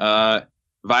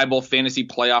fantasy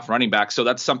playoff running backs. So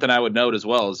that's something I would note as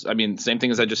well. Same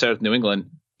thing as I just said with New England.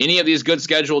 Any of these good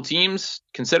scheduled teams,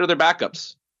 consider their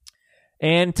backups.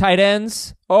 And tight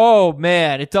ends. Oh,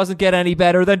 man, it doesn't get any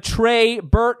better than Trey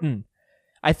Burton.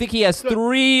 I think he has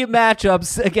 3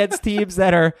 matchups against teams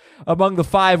that are among the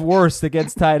 5 worst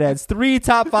against tight ends. 3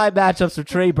 top 5 matchups for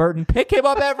Trey Burton. Pick him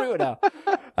up everywhere now.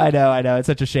 I know. It's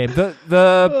such a shame.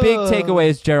 The big takeaway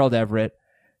is Gerald Everett.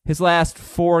 His last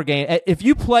 4 games. If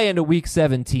you play into week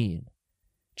 17,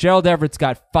 Gerald Everett's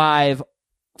got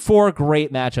 4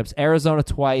 great matchups. Arizona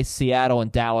twice, Seattle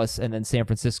and Dallas, and then San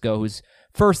Francisco, who's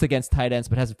first against tight ends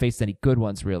but hasn't faced any good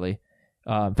ones, really.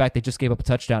 In fact, they just gave up a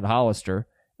touchdown to Hollister.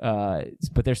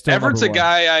 But they're still Everett's a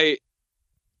guy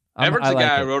I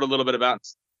wrote a little bit about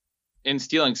in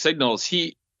stealing signals.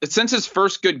 Since his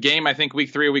first good game, I think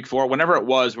week 3 or week 4, whenever it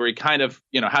was, where he kind of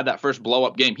had that first blow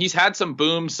up game, he's had some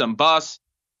booms, some busts,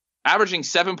 averaging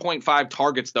 7.5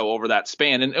 targets though over that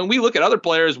span. And we look at other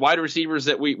players, wide receivers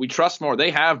that we trust more. They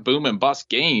have boom and bust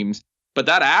games, but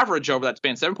that average over that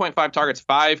span, 7.5 targets,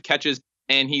 5 catches,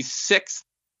 and he's 6th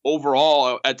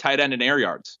overall at tight end in air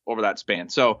yards over that span.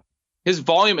 So his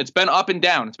volume, it's been up and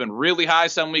down. It's been really high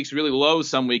some weeks, really low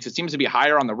some weeks. It seems to be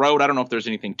higher on the road. I don't know if there's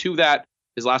anything to that.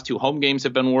 His last 2 home games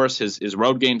have been worse. His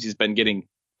road games, he's been getting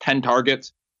 10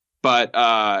 targets. But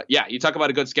you talk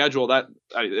about a good schedule.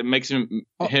 It makes him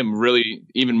really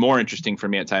even more interesting for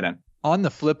me at tight end. On the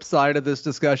flip side of this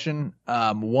discussion,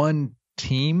 one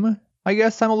team I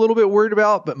guess I'm a little bit worried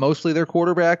about, but mostly their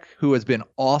quarterback, who has been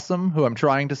awesome, who I'm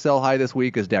trying to sell high this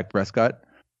week, is Dak Prescott.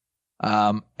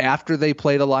 After they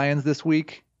play the Lions this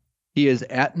week, he is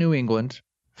at New England,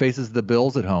 faces the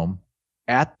Bills at home,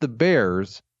 at the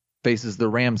Bears, faces the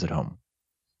Rams at home.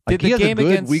 Did the game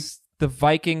against the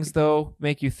Vikings, though,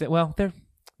 make you think? Well,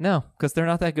 no, because they're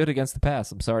not that good against the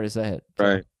pass. I'm sorry to say it.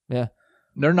 Right. Yeah.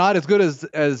 They're not as good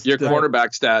as your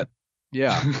quarterback stat.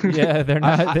 Yeah. Yeah, they're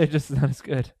not. They're just not as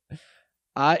good.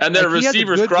 And their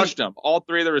receivers crushed them. All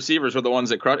 3 of the receivers were the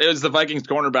ones that crushed. It was the Vikings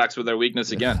cornerbacks with their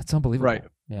weakness again. That's unbelievable. Right.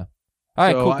 Yeah. All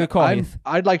right, cool. Good call, Heath.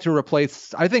 I'd like to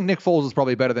replace. I think Nick Foles is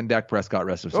probably better than Dak Prescott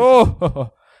rest of the season.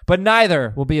 Oh, but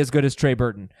neither will be as good as Trey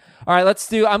Burton. All right,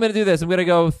 I'm going to do this. I'm going to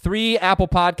go 3 Apple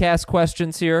Podcast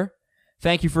questions here.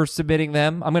 Thank you for submitting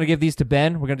them. I'm going to give these to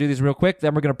Ben. We're going to do these real quick.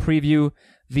 Then we're going to preview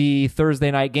the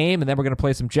Thursday night game, and then we're going to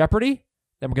play some Jeopardy.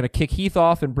 Then we're going to kick Heath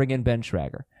off and bring in Ben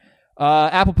Schrager.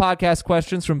 Apple Podcast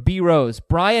questions from B. Rose.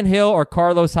 Brian Hill or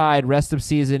Carlos Hyde rest of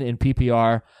season in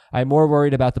PPR? I'm more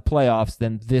worried about the playoffs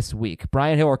than this week.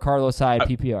 Brian Hill or Carlos Hyde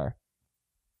PPR?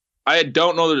 I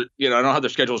don't know that, I don't have their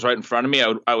schedules right in front of me.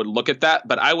 I would look at that,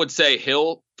 but I would say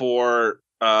Hill for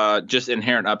just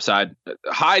inherent upside.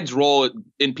 Hyde's role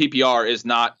in PPR is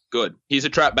not good. He's a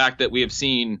trap back that we have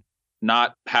seen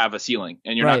not have a ceiling,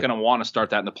 and you're not going to want to start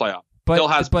that in the playoff. But Hill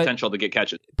has potential to get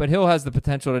catches. But Hill has the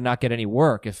potential to not get any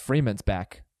work if Freeman's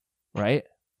back, right?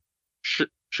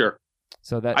 Sure.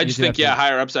 So that I just think,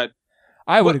 higher upside.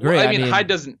 I would agree. I mean, Hyde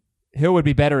doesn't. Hill would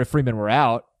be better if Freeman were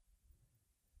out.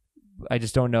 I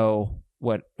just don't know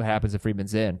what happens if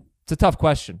Freeman's in. It's a tough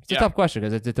question. It's a tough question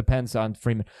because it depends on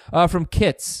Freeman. From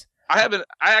Kits. I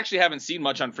actually haven't seen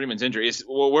much on Freeman's injury.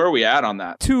 Where are we at on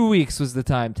that? 2 weeks was the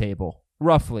timetable.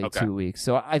 Roughly 2 weeks.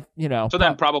 So So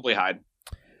then probably Hyde.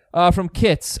 From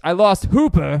Kits, I lost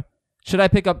Hooper. Should I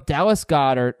pick up Dallas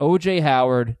Goedert, O.J.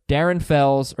 Howard, Darren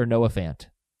Fells, or Noah Fant?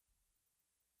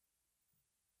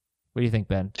 What do you think,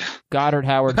 Ben? Goddard,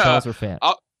 Howard, Fells, or Fant?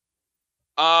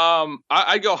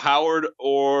 I'd go Howard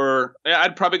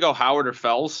I'd probably go Howard or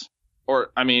Fells.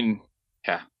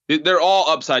 They're all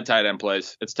upside tight end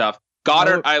plays. It's tough.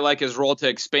 Goddard, I like his role to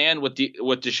expand with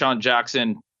Deshaun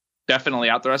Jackson definitely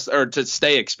out the rest, or to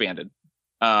stay expanded.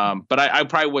 But I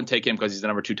probably wouldn't take him because he's the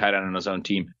number 2 tight end on his own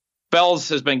team. Fells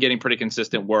has been getting pretty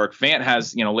consistent work. Fant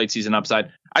has, late season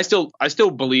upside. I still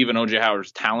believe in OJ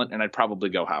Howard's talent, and I'd probably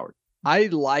go Howard. I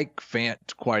like Fant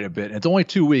quite a bit. It's only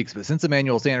 2 weeks, but since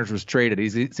Emmanuel Sanders was traded,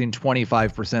 he's seen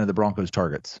 25% of the Broncos'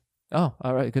 targets. Oh,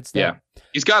 all right. Good stuff. Yeah.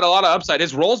 He's got a lot of upside.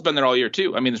 His role's been there all year,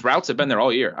 too. I mean, his routes have been there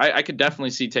all year. I could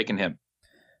definitely see taking him.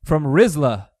 From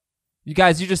Rizla. You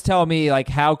guys, you just tell me like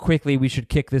how quickly we should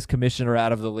kick this commissioner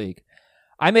out of the league.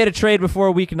 I made a trade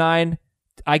before week 9.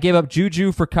 I gave up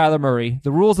Juju for Kyler Murray.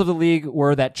 The rules of the league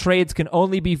were that trades can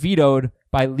only be vetoed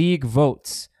by league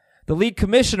votes. The league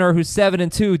commissioner, who's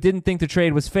 7-2, didn't think the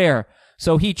trade was fair,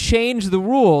 so he changed the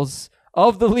rules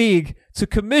of the league to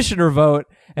commissioner vote,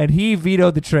 and he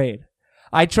vetoed the trade.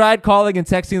 I tried calling and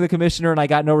texting the commissioner, and I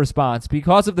got no response.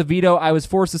 Because of the veto, I was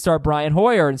forced to start Brian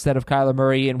Hoyer instead of Kyler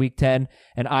Murray in week 10,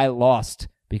 and I lost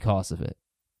because of it.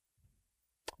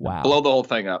 Wow. Blow the whole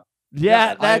thing up.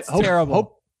 Yeah, that's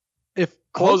terrible. If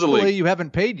hopefully you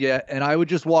haven't paid yet, and I would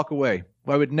just walk away.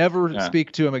 I would never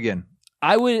speak to him again.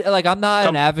 I would, I'm not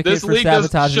an advocate for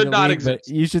sabotaging should the not league, exist.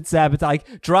 but you should sabotage.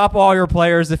 Drop all your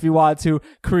players if you want to.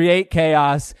 Create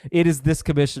chaos. It is this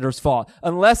commissioner's fault.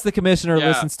 Unless the commissioner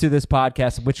listens to this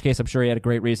podcast, in which case I'm sure he had a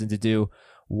great reason to do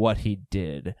what he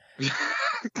did.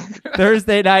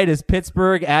 Thursday night is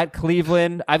Pittsburgh at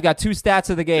Cleveland. I've got 2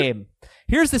 stats of the game.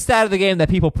 Here's the stat of the game that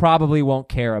people probably won't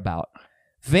care about.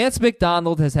 Vance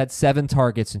McDonald has had 7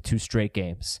 targets in 2 straight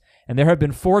games. And there have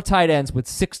been 4 tight ends with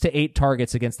 6 to 8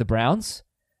 targets against the Browns.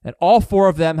 And all 4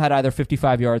 of them had either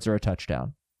 55 yards or a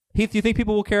touchdown. Heath, do you think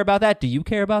people will care about that? Do you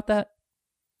care about that?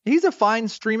 He's a fine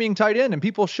streaming tight end, and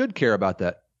people should care about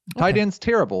that. Tight end's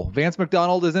terrible. Vance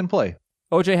McDonald is in play.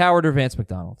 OJ Howard or Vance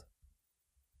McDonald?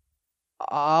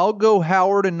 I'll go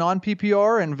Howard in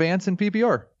non-PPR and Vance in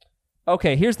PPR.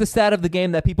 Okay, here's the stat of the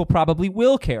game that people probably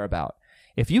will care about.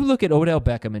 If you look at Odell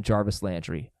Beckham and Jarvis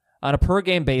Landry, on a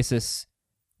per-game basis,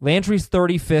 Landry's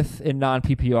 35th in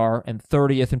non-PPR and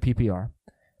 30th in PPR.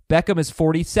 Beckham is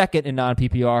 42nd in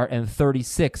non-PPR and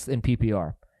 36th in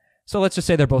PPR. So let's just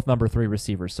say they're both number 3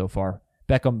 receivers so far.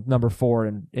 Beckham number 4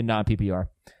 in non-PPR.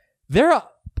 They're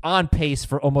on pace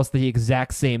for almost the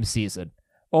exact same season.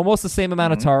 Almost the same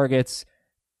amount of targets,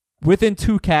 within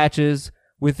 2 catches,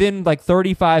 within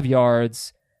 35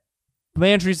 yards.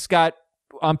 Landry's got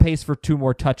on pace for 2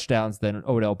 more touchdowns than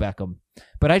Odell Beckham.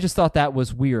 But I just thought that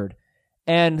was weird.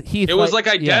 And Heath, it was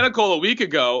identical a week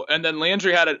ago, and then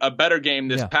Landry had a better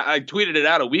game I tweeted it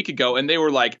out a week ago, and they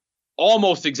were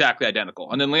almost exactly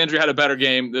identical. And then Landry had a better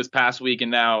game this past week, and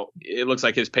now it looks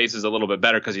like his pace is a little bit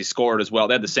better because he scored as well.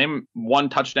 They had the same 1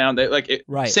 touchdown.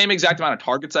 Same exact amount of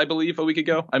targets, I believe, a week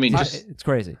ago. I mean, it's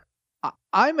crazy.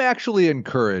 I'm actually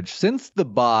encouraged. Since the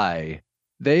bye,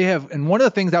 they have, and one of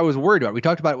the things I was worried about, we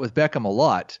talked about it with Beckham a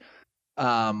lot,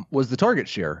 was the target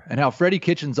share and how Freddie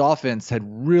Kitchens' offense had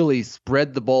really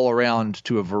spread the ball around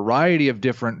to a variety of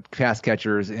different pass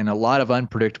catchers in a lot of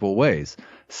unpredictable ways.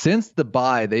 Since the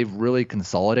bye, they've really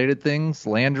consolidated things.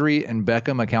 Landry and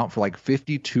Beckham account for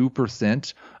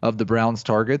 52% of the Browns'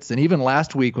 targets. And even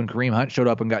last week when Kareem Hunt showed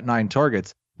up and got 9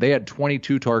 targets, they had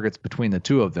 22 targets between the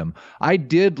 2 of them. I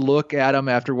did look at them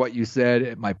after what you said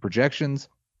at my projections.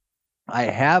 I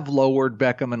have lowered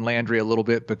Beckham and Landry a little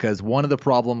bit because one of the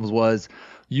problems was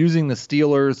using the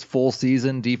Steelers' full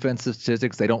season defensive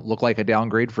statistics. They don't look like a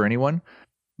downgrade for anyone.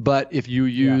 But if you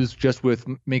use just with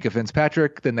Minkah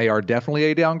Fitzpatrick, then they are definitely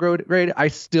a downgrade. I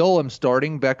still am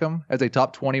starting Beckham as a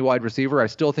top 20 wide receiver. I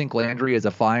still think Landry is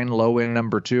a fine low-end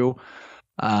number 2.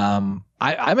 I'm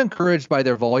encouraged by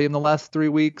their volume the last 3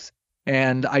 weeks,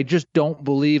 and I just don't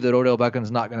believe that Odell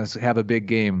Beckham's not going to have a big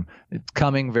game. It's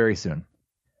coming very soon.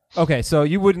 Okay, so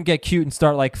you wouldn't get cute and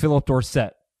start Philip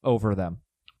Dorsett over them?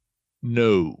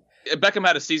 No. Beckham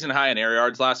had a season high in air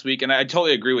yards last week, and I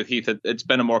totally agree with Heath that it's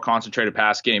been a more concentrated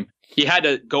pass game. He had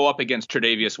to go up against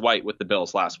Tre'Davious White with the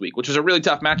Bills last week, which was a really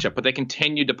tough matchup, but they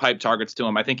continued to pipe targets to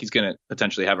him. I think he's going to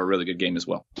potentially have a really good game as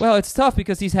well. Well, it's tough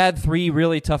because he's had 3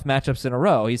 really tough matchups in a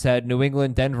row. He's had New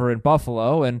England, Denver, and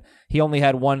Buffalo, and he only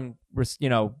had 1,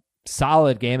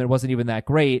 solid game. It wasn't even that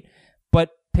great, but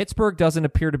Pittsburgh doesn't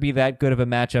appear to be that good of a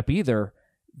matchup either.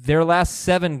 Their last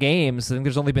 7 games, I think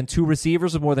there's only been 2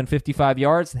 receivers with more than 55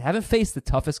 yards. They haven't faced the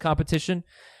toughest competition.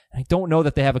 I don't know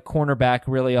that they have a cornerback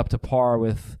really up to par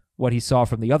with what he saw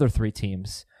from the other 3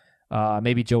 teams.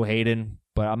 Maybe Joe Hayden,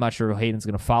 but I'm not sure Hayden's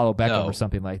going to follow Beckham or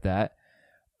something like that.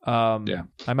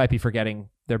 I might be forgetting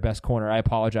their best corner. I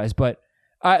apologize. But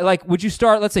would you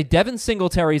start, let's say, Devin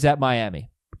Singletary's at Miami.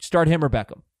 Would you start him or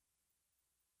Beckham?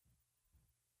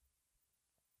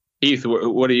 Heath,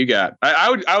 what do you got?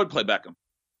 I would play Beckham.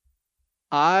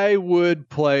 I would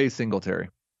play Singletary.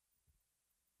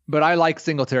 But I like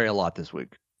Singletary a lot this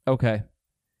week. Okay.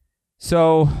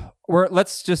 So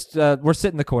we're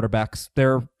sitting the quarterbacks.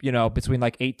 They're, between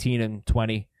like 18 and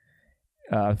 20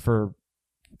 for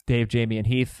Dave, Jamie, and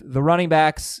Heath. The running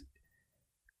backs,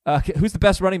 who's the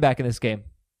best running back in this game?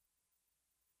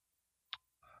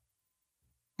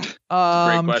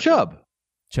 Chubb.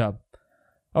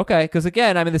 Okay, because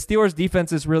again, the Steelers'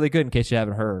 defense is really good, in case you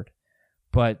haven't heard.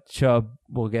 But Chubb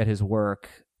will get his work.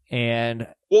 And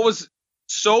what was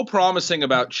so promising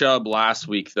about Chubb last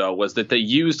week, though, was that they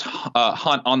used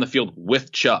Hunt on the field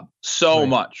with Chubb so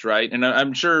much, right? And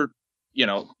I'm sure, you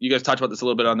guys talked about this a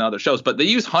little bit on the other shows, but they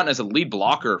used Hunt as a lead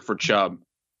blocker for Chubb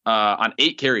on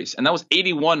 8 carries. And that was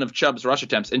 81 of Chubb's rush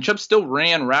attempts. And Chubb still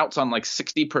ran routes on like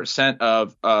 60%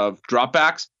 of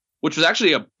dropbacks, which was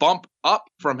actually a bump up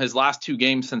from his last 2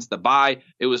 games since the bye.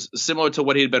 It was similar to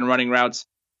what he'd been running routes,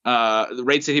 the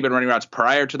rates that he'd been running routes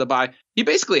prior to the bye. He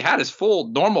basically had his full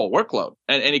normal workload,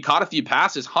 and he caught a few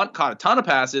passes. Hunt caught a ton of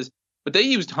passes, but they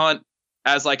used Hunt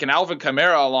as like an Alvin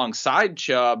Kamara alongside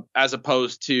Chubb, as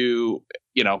opposed to,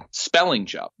 spelling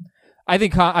Chubb. I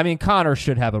think, Connor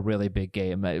should have a really big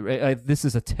game. This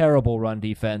is a terrible run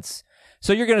defense.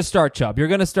 So you're going to start Chubb. You're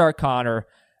going to start Connor.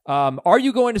 Are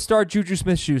you going to start Juju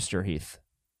Smith-Schuster, Heath?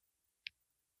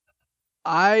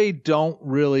 I don't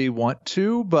really want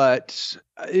to, but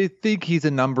I think he's a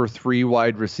number 3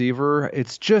 wide receiver.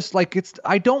 It's just like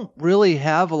I don't really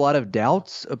have a lot of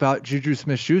doubts about Juju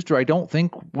Smith-Schuster. I don't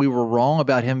think we were wrong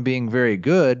about him being very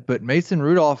good, but Mason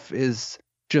Rudolph is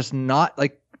just not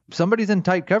like somebody's in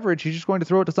tight coverage. He's just going to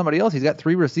throw it to somebody else. He's got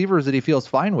 3 receivers that he feels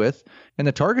fine with, and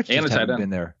the targets just haven't been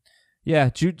there.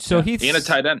 Yeah, Heath and a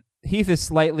tight end. Heath is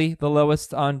slightly the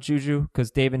lowest on Juju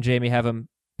because Dave and Jamie have him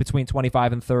between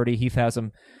 25 and 30. Heath has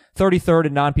him 33rd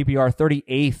in non-PPR,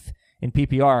 38th in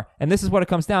PPR. And this is what it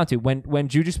comes down to. When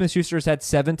Juju Smith-Schuster has had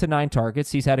 7 to 9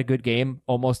 targets, he's had a good game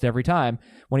almost every time.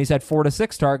 When he's had 4 to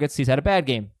 6 targets, he's had a bad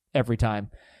game every time.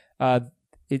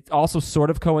 It also sort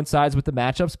of coincides with the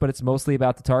matchups, but it's mostly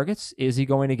about the targets. Is he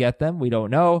going to get them? We don't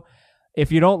know.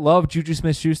 If you don't love Juju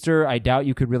Smith-Schuster, I doubt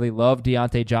you could really love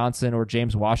Deontay Johnson or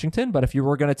James Washington. But if you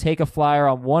were going to take a flyer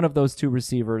on one of those 2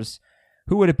 receivers,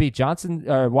 who would it be?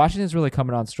 Washington's really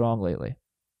coming on strong lately.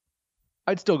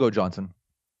 I'd still go Johnson.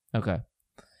 Okay.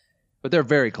 But they're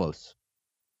very close.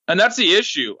 And that's the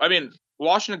issue.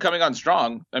 Washington coming on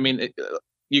strong.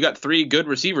 You got 3 good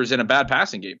receivers in a bad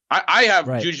passing game. I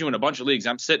have Juju in a bunch of leagues.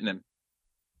 I'm sitting him.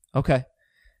 Okay.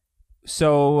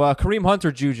 So Kareem Hunt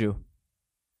or Juju?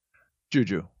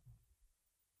 Juju.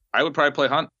 I would probably play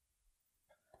Hunt.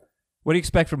 What do you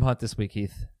expect from Hunt this week,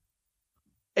 Heath?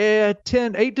 8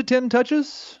 to 10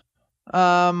 touches.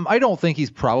 I don't think he's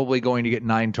probably going to get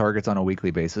 9 targets on a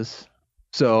weekly basis.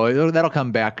 So that'll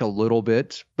come back a little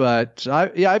bit. But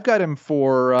I've got him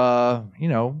for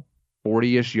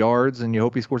 40-ish yards, and you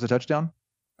hope he scores a touchdown.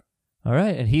 All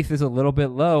right, and Heath is a little bit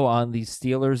low on the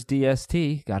Steelers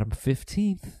DST. Got him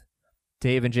 15th.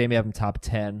 Dave and Jamie have him top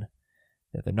 10.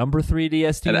 They're the number 3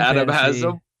 DST. And Adam has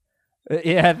them.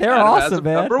 Yeah, they're awesome,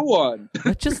 man. Number 1.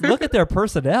 But just look at their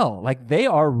personnel. Like, they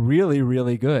are really,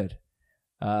 really good.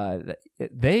 Who's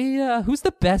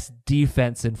the best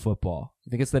defense in football?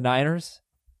 You think it's the Niners?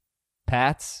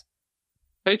 Pats?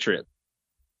 Patriots.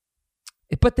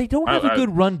 But they don't have a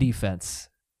good run defense.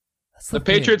 The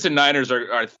Patriots and Niners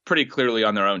are pretty clearly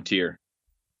on their own tier.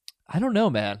 I don't know,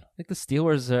 man. I think the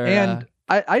Steelers are. And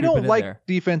I don't like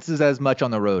defenses as much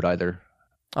on the road either.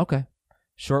 Okay.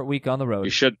 Short week on the road. You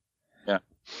should. Yeah.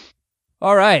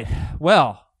 All right.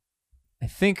 Well, I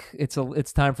think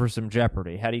it's time for some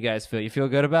Jeopardy. How do you guys feel? You feel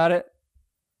good about it?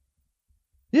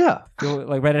 Yeah. Feel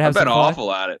like ready to have I've been some fun?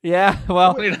 awful at it. Yeah.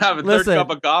 Well, we need to have a third cup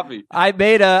of coffee. I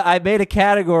made a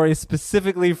category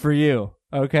specifically for you.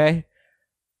 Okay.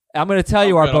 I'm going to tell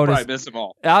you our bonus. I'll probably miss them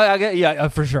all. Yeah,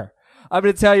 for sure. I'm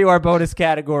going to tell you our bonus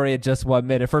category in just 1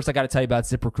 minute. First, I got to tell you about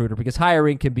ZipRecruiter because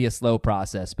hiring can be a slow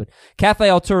process. But Cafe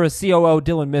Altura's COO,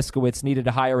 Dylan Miskowitz, needed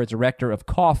to hire a director of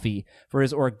coffee for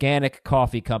his organic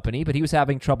coffee company, but he was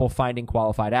having trouble finding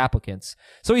qualified applicants.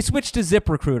 So he switched to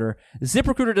ZipRecruiter.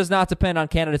 ZipRecruiter does not depend on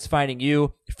candidates finding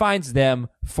you. It finds them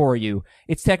for you.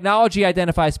 Its technology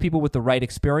identifies people with the right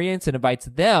experience and invites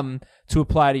them to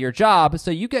apply to your job,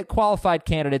 so you get qualified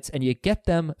candidates and you get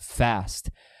them fast.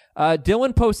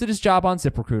 Dylan posted his job on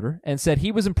ZipRecruiter and said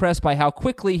he was impressed by how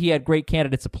quickly he had great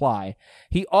candidates apply.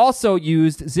 He also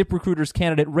used ZipRecruiter's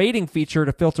candidate rating feature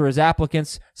to filter his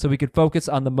applicants so he could focus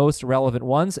on the most relevant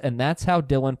ones, and that's how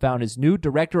Dylan found his new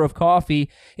director of coffee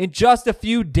in just a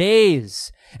few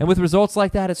days. And with results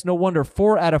like that, it's no wonder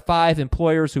 4 out of 5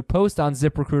 employers who post on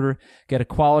ZipRecruiter get a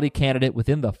quality candidate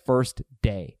within the first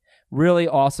day. Really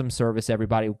awesome service,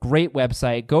 everybody. Great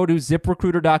website. Go to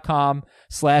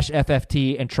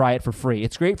ziprecruiter.com/FFT and try it for free.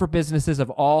 It's great for businesses of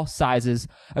all sizes.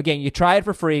 Again, you try it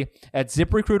for free at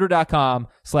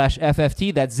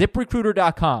ziprecruiter.com/FFT. That's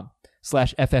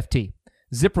ziprecruiter.com/FFT.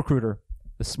 ZipRecruiter,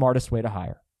 the smartest way to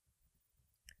hire.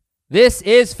 This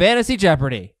is Fantasy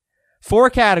Jeopardy. 4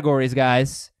 categories,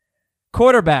 guys.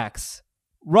 Quarterbacks,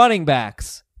 running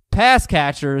backs, pass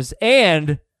catchers,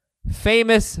 and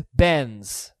famous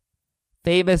Bens.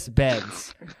 Famous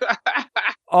Bens.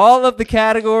 All of the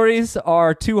categories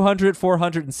are 200,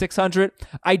 400, and 600.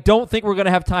 I don't think we're going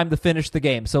to have time to finish the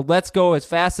game, so let's go as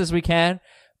fast as we can.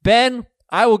 Ben,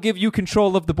 I will give you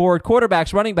control of the board.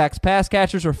 Quarterbacks, running backs, pass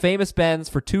catchers, or famous Bens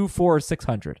for 2, 4, or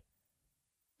 600.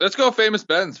 Let's go famous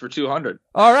Bens for 200.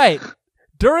 All right.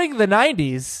 During the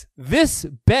 90s, this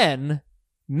Ben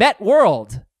met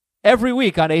World every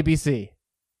week on ABC.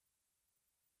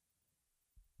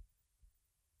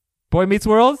 Boy Meets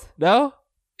World? No?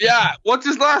 Yeah. What's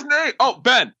his last name? Oh,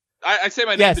 Ben. I say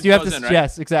my name. Yes, you have to. In, right?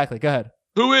 Yes, exactly. Go ahead.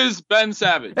 Who is Ben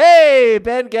Savage? Hey,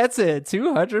 Ben gets it.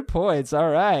 200 points. All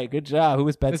right. Good job. Who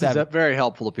is Ben Savage? This is very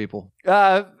helpful to people.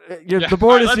 The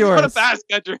board is yours. Let's go to pass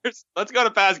catchers. Let's go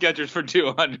to pass catchers for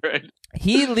 200.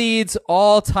 He leads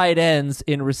all tight ends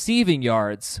in receiving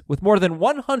yards with more than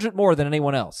 100 more than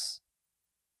anyone else.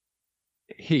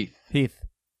 Heath.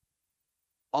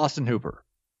 Austin Hooper.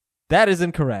 That is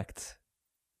incorrect.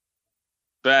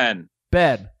 Ben.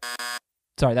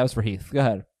 Sorry, that was for Heath. Go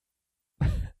ahead.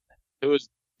 It was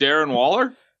Darren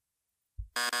Waller?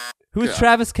 Who's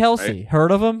Travis Kelce? Right.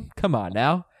 Heard of him? Come on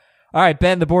now. All right,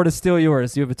 Ben, the board is still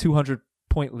yours. You have a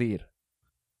 200-point lead.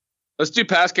 Let's do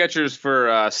pass catchers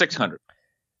for 600.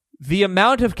 The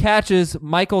amount of catches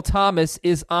Michael Thomas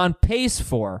is on pace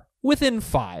for within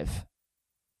 5.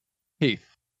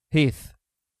 Heath.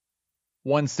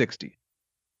 160.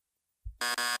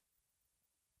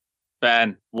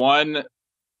 Ben.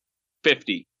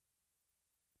 150.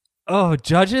 Oh,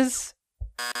 judges?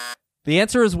 The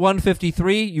answer is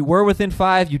 153. You were within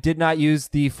 5. You did not use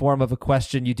the form of a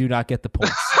question. You do not get the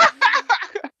points.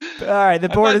 All right, the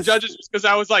board is judges because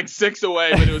I was like 6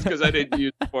 away, but it was because I didn't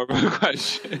use the form of a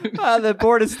question. The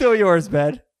board is still yours,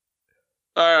 Ben.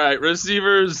 All right,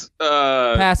 receivers.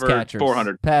 Pass catchers.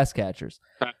 400. Pass catchers.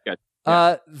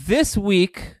 Yeah. This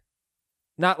week,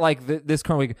 not like this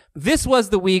current week. This was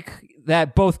the week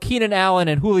that both Keenan Allen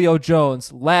and Julio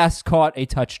Jones last caught a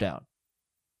touchdown.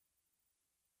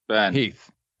 Ben.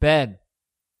 Heath. Ben.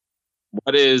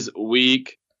 What is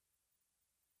week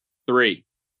 3?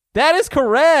 That is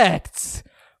correct.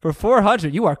 For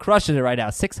 400, you are crushing it right now.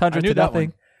 600 to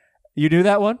nothing. You knew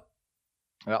that one?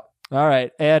 Yeah. All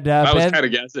right. And I was Ben, kind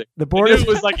of guessing. The board it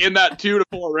was like in that 2 to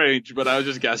 4 range, but I was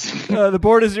just guessing. The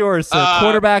board is yours. So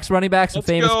quarterbacks, running backs, and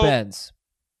famous Bens.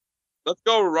 Let's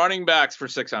go running backs for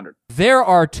 600. There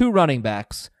are 2 running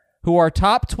backs who are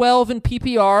top 12 in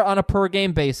PPR on a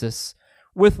per-game basis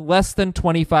with less than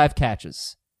 25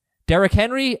 catches. Derrick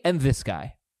Henry and this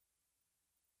guy.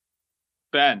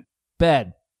 Ben.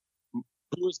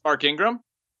 Who is Mark Ingram?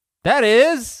 That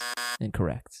is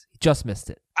incorrect. He just missed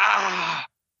it. I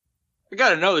got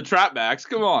to know the trap backs.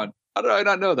 Come on. How did I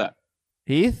not know that?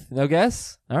 Heath, no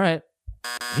guess? All right.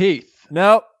 Heath.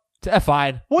 Nope.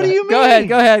 Fine. What do you mean?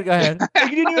 Go ahead.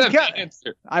 You didn't even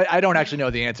answer. I don't actually know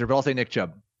the answer, but I'll say Nick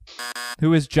Chubb.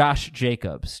 Who is Josh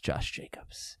Jacobs?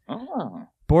 Oh.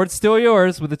 Board's still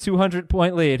yours with a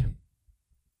 200-point lead.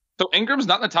 So Ingram's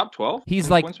not in the top 12? He's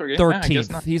like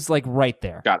 13th. He's like right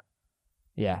there. Got it.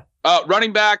 Yeah.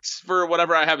 Running backs for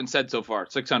whatever I haven't said so far.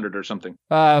 600 or something.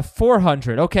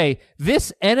 400. Okay.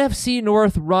 This NFC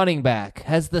North running back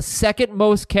has the second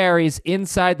most carries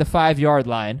inside the 5-yard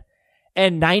line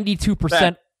and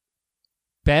 92%.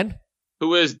 Ben?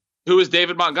 Who is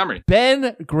David Montgomery?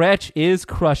 Ben Gretsch is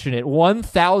crushing it.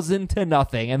 1,000 to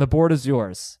nothing, and the board is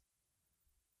yours.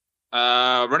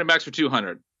 Running backs for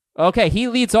 200. Okay, he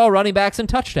leads all running backs in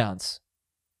touchdowns.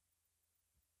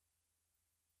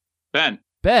 Ben.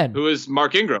 Who is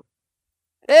Mark Ingram?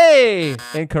 Hey!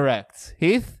 Incorrect.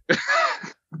 Heath?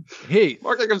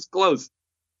 Mark Ingram's close.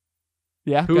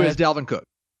 Yeah. Who is Dalvin Cook?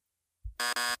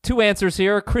 2 answers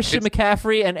here. Christian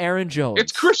McCaffrey and Aaron Jones.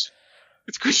 It's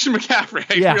Christian McCaffrey.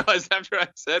 I realized after I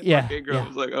said Mark Ingram. I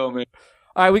was like, oh, man.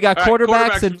 All right, we got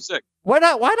quarterbacks and 6. Why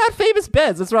not famous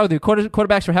Bens? What's wrong with you?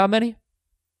 Quarterbacks for how many?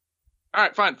 All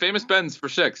right, fine. Famous Bens for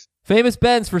 6. Famous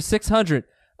Bens for 600.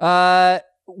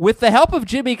 With the help of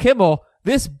Jimmy Kimmel,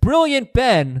 this brilliant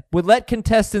Ben would let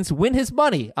contestants win his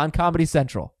money on Comedy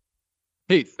Central.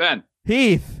 Heath.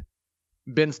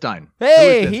 Ben Stein.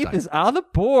 Hey, Heath is on the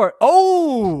board.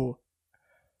 Oh!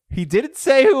 He didn't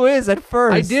say who is at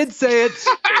first. I did say it.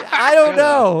 I don't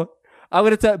know. I'm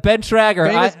going to tell Ben Schrager.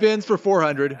 Famous Ben's for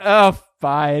 400. Oh,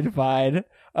 fine.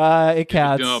 It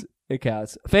counts. It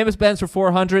counts. Famous Ben's for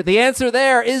 400. The answer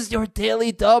there is your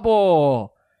daily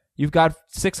double. You've got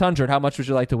 600. How much would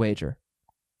you like to wager?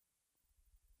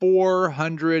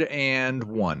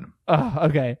 401. Oh,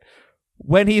 okay.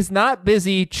 When he's not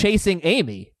busy chasing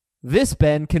Amy, this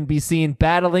Ben can be seen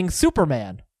battling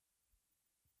Superman.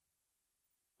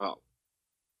 Oh.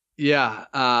 Yeah,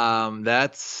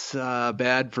 that's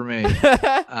bad for me.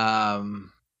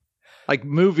 Like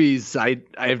movies, I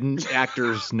have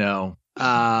actors know.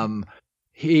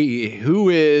 Who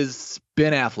is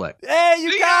Ben Affleck? Hey,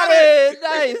 you got it!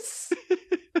 Nice.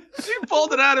 You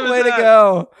pulled it out of his Way to head.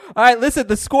 go. All right, listen,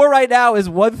 the score right now is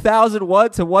 1,001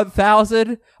 to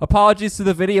 1,000. Apologies to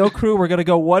the video crew. We're going to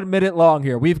go 1 minute long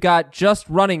here. We've got just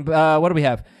running. What do we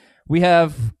have? We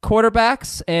have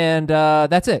quarterbacks, and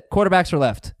that's it. Quarterbacks are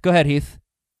left. Go ahead, Heath.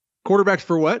 Quarterbacks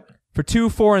for what? For 2,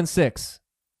 4, and 6.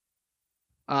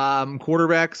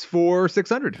 Quarterbacks for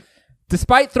 600.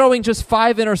 Despite throwing just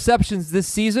 5 interceptions this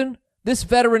season, this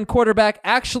veteran quarterback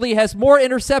actually has more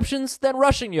interceptions than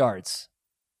rushing yards.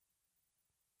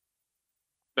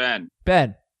 Ben.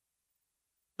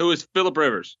 Who is Phillip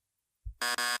Rivers?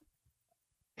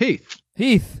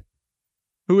 Heath.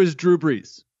 Who is Drew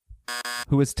Brees?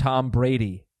 Who is Tom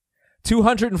Brady?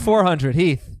 200 and 400.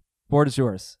 Heath, board is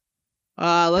yours.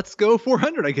 Let's go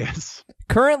 400, I guess.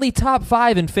 Currently top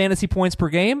 5 in fantasy points per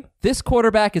game, this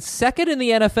quarterback is second in the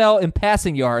NFL in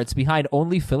passing yards behind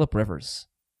only Phillip Rivers.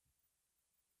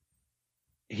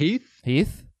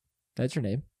 Heath, that's your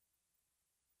name.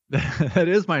 That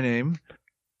is my name.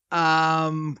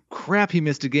 Crap, he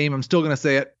missed a game. I'm still going to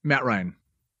say it. Matt Ryan.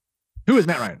 Who is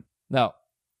Matt Ryan? No.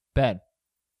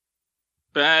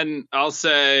 Ben, I'll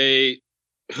say,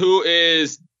 who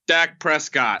is Dak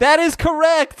Prescott? That is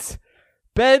correct.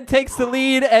 Ben takes the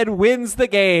lead and wins the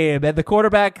game. And the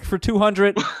quarterback for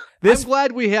 200. I'm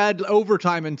glad we had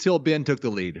overtime until Ben took the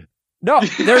lead. No,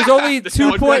 there's only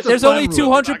 2 points. There's only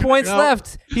 200 points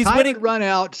left. He's winning. Run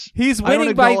out. He's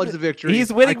winning by the victory.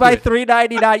 He's winning by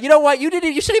 399. You know what? You should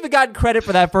have even gotten credit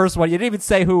for that first one. You didn't even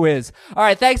say who is. All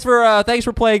right, thanks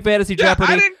for playing Fantasy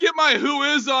Jeopardy. I didn't get my who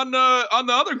is on the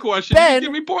other question. Ben, you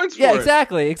give me points for it. Yeah,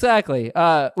 exactly.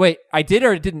 Wait, I did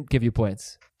or didn't give you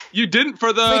points? You didn't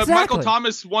for the Michael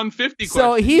Thomas 150 question.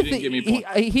 So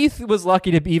Heath was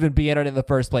lucky to even be entered in the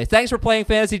first place. Thanks for playing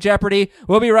Fantasy Jeopardy.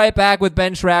 We'll be right back with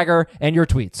Ben Schrager and your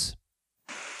tweets.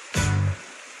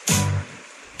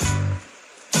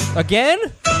 Again?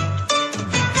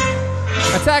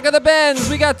 Attack of the Bens.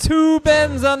 We got 2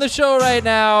 Bens on the show right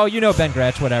now. You know Ben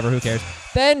Gretsch, whatever, who cares?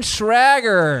 Ben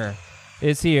Schrager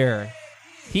is here.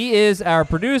 He is our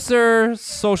producer,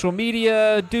 social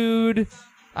media dude.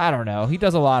 I don't know. He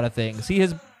does a lot of things. He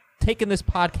has taken this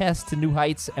podcast to new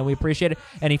heights, and we appreciate it.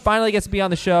 And he finally gets to be on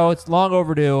the show. It's long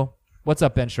overdue. What's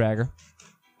up, Ben Schrager?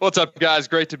 What's up, guys?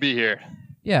 Great to be here.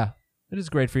 Yeah, it is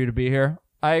great for you to be here.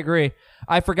 I agree.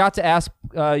 I forgot to ask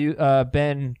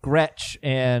Ben Gretsch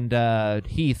and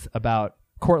Heath about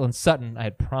Cortland Sutton. I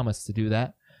had promised to do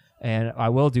that, and I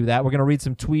will do that. We're going to read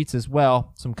some tweets as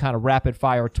well, some kind of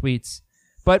rapid-fire tweets.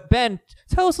 But, Ben,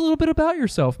 tell us a little bit about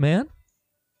yourself, man.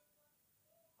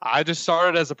 I just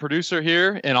started as a producer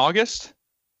here in August.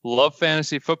 Love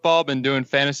fantasy football. Been doing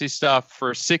fantasy stuff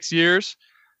for 6 years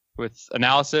with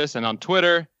analysis and on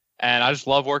Twitter. And I just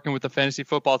love working with the Fantasy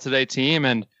Football Today team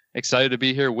and excited to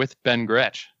be here with Ben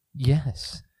Gretsch.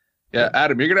 Yes. Yeah,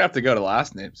 Adam, you're going to have to go to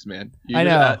last names, man. I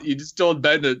know. You just told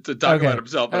Ben to talk about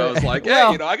himself, and I was like,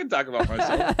 hey, I can talk about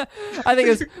myself. I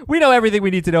think we know everything we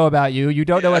need to know about you. You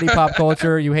don't know any pop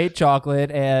culture. You hate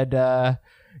chocolate, and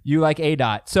you like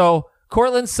A-Dot. So,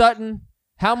 Cortland Sutton,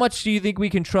 how much do you think we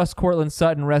can trust Cortland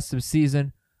Sutton rest of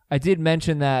season? I did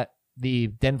mention that the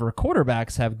Denver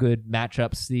quarterbacks have good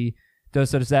matchups. What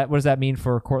does that mean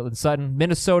for Cortland Sutton?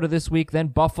 Minnesota this week, then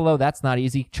Buffalo. That's not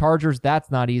easy. Chargers, that's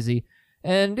not easy.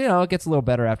 And, it gets a little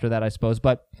better after that, I suppose.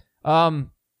 But,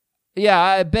 Ben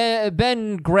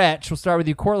Gretsch, we'll start with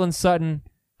you. Cortland Sutton,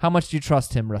 how much do you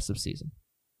trust him rest of season?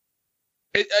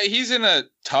 He's in a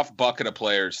tough bucket of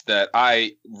players that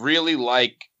I really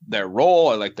like their role.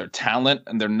 I like their talent,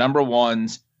 and they're number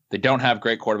ones. They don't have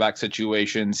great quarterback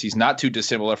situations. He's not too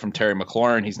dissimilar from Terry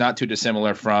McLaurin. He's not too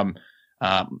dissimilar from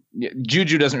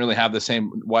Juju. Doesn't really have the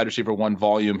same wide receiver one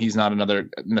volume. He's not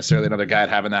necessarily another guy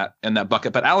having that in that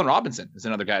bucket. But Allen Robinson is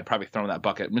another guy I'd probably throw in that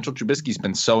bucket. Mitchell Trubisky's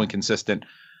been so inconsistent.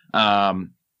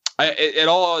 It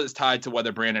all is tied to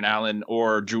whether Brandon Allen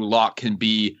or Drew Lock can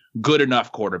be good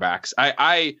enough quarterbacks.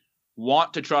 I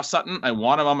want to trust Sutton. I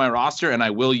want him on my roster, and I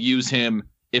will use him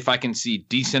if I can see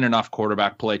decent enough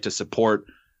quarterback play to support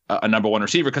a number one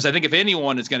receiver, because I think if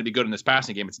anyone is going to be good in this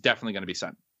passing game, it's definitely going to be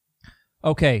Sen.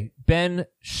 Okay, Ben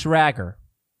Schrager,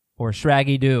 or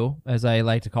Shraggy Doo, as I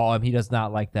like to call him. He does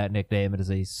not like that nickname. It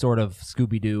is a sort of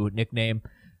Scooby-Doo nickname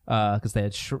because they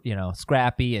had,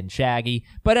 Scrappy and Shaggy.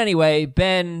 But anyway,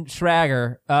 Ben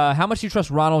Schrager, how much do you trust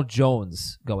Ronald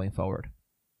Jones going forward?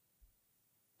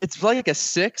 It's like a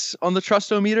 6 on the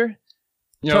trustometer.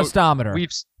 Trustometer.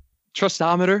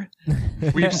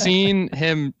 We've seen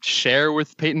him share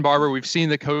with Peyton Barber. We've seen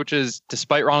the coaches,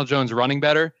 despite Ronald Jones running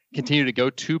better, continue to go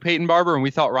to Peyton Barber. And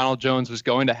we thought Ronald Jones was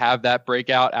going to have that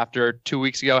breakout after 2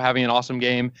 weeks ago having an awesome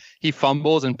game. He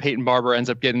fumbles and Peyton Barber ends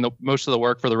up getting most of the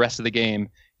work for the rest of the game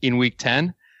in week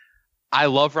 10. I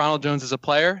love Ronald Jones as a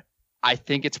player. I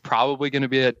think it's probably going to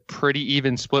be a pretty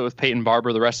even split with Peyton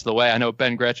Barber the rest of the way. I know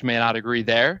Ben Gretsch may not agree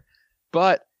there,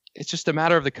 but it's just a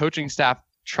matter of the coaching staff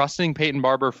trusting Peyton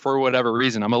Barber for whatever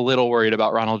reason. I'm a little worried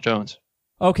about Ronald Jones.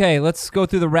 Okay, let's go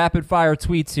through the rapid fire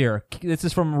tweets here. This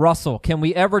is from Russell. Can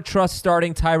we ever trust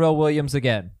starting Tyrell Williams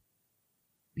again?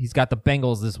 He's got the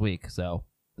Bengals this week, so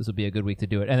this would be a good week to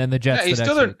do it. And then the Jets.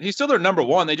 Yeah, he's still their number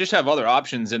one. They just have other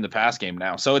options in the pass game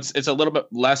now, so it's a little bit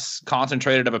less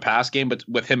concentrated of a pass game. But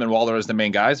with him and Waller as the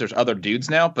main guys, there's other dudes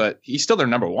now, but he's still their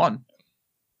number one.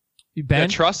 Ben,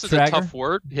 trust is a tough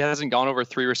word. He hasn't gone over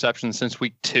 3 receptions since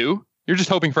week 2. You're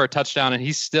just hoping for a touchdown, and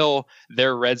he's still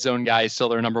their red zone guy. He's still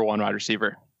their number one wide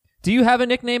receiver. Do you have a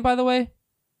nickname, by the way,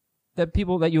 that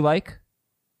you like?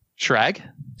 Shrag?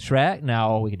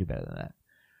 No, we can do better than that.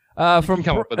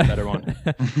 Come up with a better one.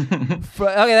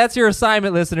 Okay, that's your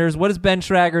assignment, listeners. What is Ben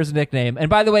Schrager's nickname? And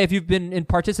by the way, if you've been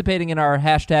participating in our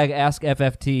hashtag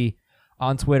AskFFT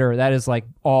on Twitter, that is like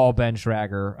all Ben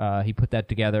Schrager. He put that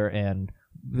together, and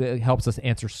it helps us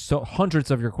answer hundreds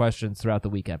of your questions throughout the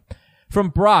weekend. From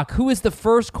Brock, who is the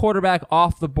first quarterback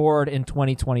off the board in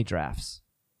 2020 drafts?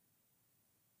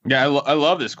 Yeah, I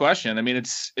love this question. I mean,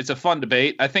 it's a fun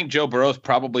debate. I think Joe Burrow's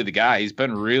probably the guy. He's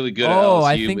been really good at LSU.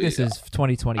 I think this is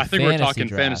 2020 I think we're talking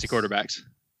fantasy quarterbacks.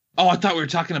 Oh, I thought we were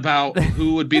talking about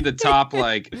who would be the top,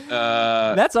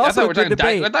 That's also a good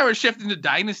debate. I thought we were shifting to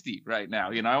dynasty right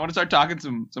now. I want to start talking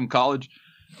some college.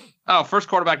 Oh, first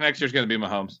quarterback next year is going to be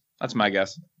Mahomes. That's my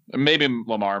guess. Maybe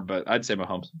Lamar, but I'd say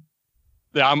Mahomes.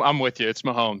 Yeah, I'm with you. It's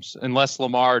Mahomes. Unless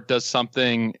Lamar does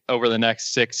something over the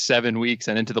next 6-7 weeks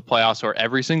and into the playoffs, or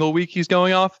every single week he's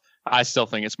going off, I still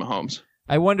think it's Mahomes.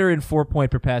 I wonder in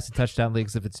 4-point per passing touchdown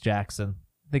leagues if it's Jackson.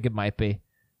 I think it might be.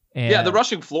 And yeah, the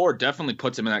rushing floor definitely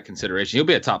puts him in that consideration. He'll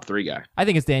be a top 3 guy. I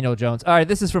think it's Daniel Jones. All right,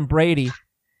 this is from Brady.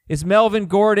 Is Melvin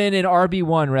Gordon in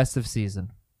RB1 rest of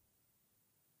season?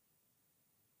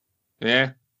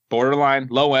 Yeah, borderline,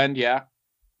 low end, yeah.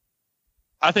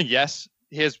 I think yes.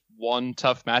 He has one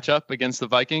tough matchup against the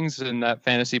Vikings in that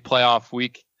fantasy playoff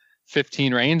week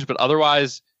 15 range, but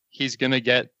otherwise he's going to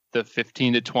get the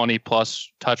 15 to 20 plus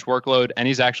touch workload, and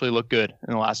he's actually looked good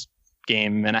in the last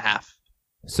game and a half.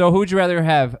 So who would you rather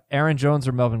have, Aaron Jones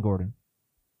or Melvin Gordon?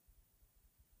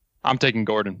 I'm taking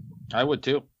Gordon. I would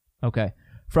too. Okay.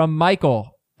 From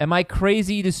Michael, am I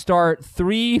crazy to start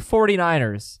 3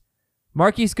 49ers?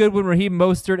 Marquise Goodwin, Raheem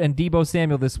Mostert, and Deebo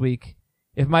Samuel this week,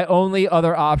 if my only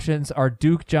other options are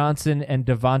Duke Johnson and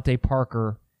Devontae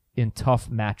Parker in tough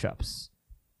matchups.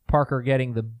 Parker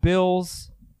getting the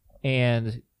Bills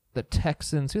and the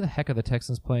Texans. Who the heck are the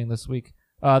Texans playing this week?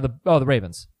 The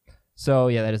Ravens. So,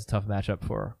 yeah, that is a tough matchup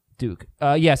for Duke.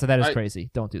 So that is crazy.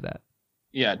 Don't do that.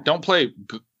 Yeah, don't play.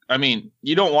 I mean,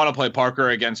 you don't want to play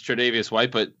Parker against Tre'Davious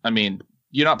White, but, I mean,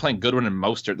 you're not playing Goodwin and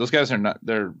Mostert. Those guys are not,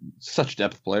 they're such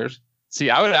depth players. See,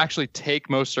 I would actually take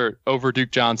Mostert over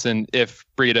Duke Johnson if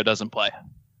Breida doesn't play.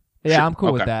 Yeah, I'm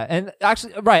cool with that. And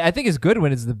actually, right, I think his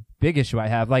Goodwin is the big issue I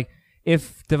have. Like,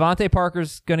 if Devontae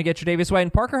Parker's going to get Tre'Davious White,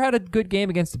 and Parker had a good game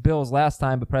against the Bills last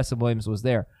time, but Preston Williams was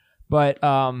there. But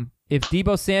if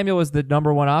Deebo Samuel is the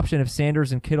number one option, if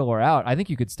Sanders and Kittle are out, I think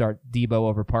you could start Deebo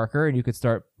over Parker, and you could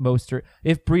start Mostert.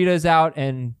 If Breida's out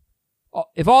and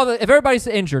if everybody's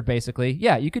injured, basically,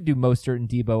 yeah, you could do Mostert and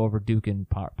Deebo over Duke and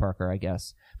Parker, I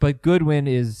guess. But Goodwin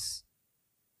is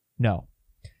no.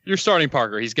 You're starting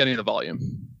Parker. He's getting the volume.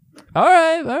 All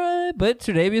right. But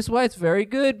Tre'Davious White's very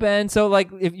good, Ben. So, like,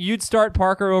 if you'd start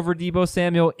Parker over Deebo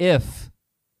Samuel if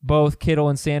both Kittle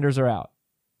and Sanders are out.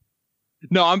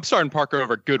 No, I'm starting Parker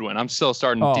over Goodwin. I'm still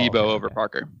starting Deebo over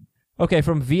Parker. Okay,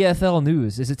 from VFL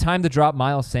News, is it time to drop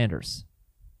Miles Sanders?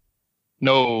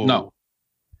 No.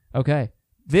 Okay.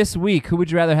 This week, who would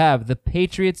you rather have, the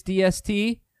Patriots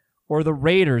DST or the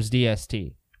Raiders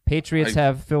DST? Patriots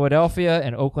have Philadelphia,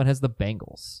 and Oakland has the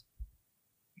Bengals.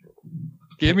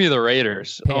 Give me the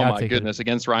Raiders. Hey, oh, my goodness.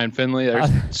 Against Ryan Finley, there's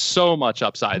so much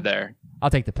upside there. I'll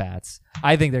take the Pats.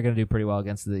 I think they're going to do pretty well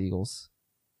against the Eagles.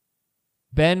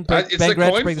 Ben it's Ben a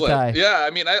Gretsch coin break the flip. tie. Yeah, I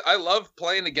mean, I love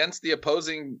playing against the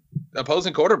opposing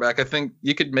quarterback. I think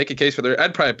you could make a case for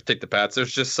I'd probably take the Pats.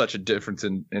 There's just such a difference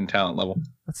in talent level.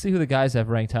 Let's see who the guys have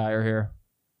ranked higher here.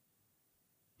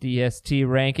 DST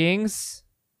rankings.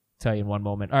 I'll tell you in one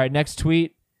moment. All right, next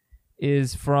tweet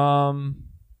is from...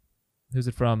 Who's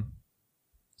it from?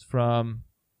 It's from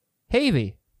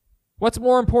Havy. What's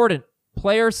more important,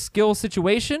 player skill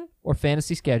situation or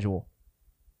fantasy schedule?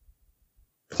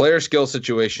 Player skill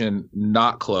situation,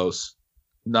 not close,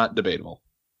 not debatable.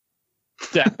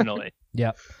 Definitely.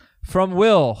 Yep. From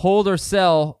Will, hold or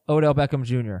sell Odell Beckham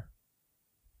Jr.?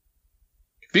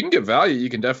 If you can get value, you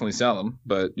can definitely sell him,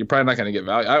 but you're probably not going to get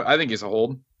value. I think he's a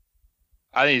hold.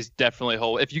 I think he's definitely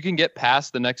whole. If you can get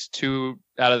past the next 2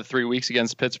 out of the 3 weeks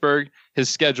against Pittsburgh, his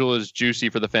schedule is juicy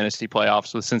for the fantasy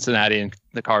playoffs with Cincinnati and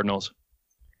the Cardinals.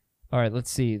 All right,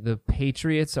 let's see. The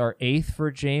Patriots are 8th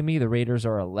for Jamie. The Raiders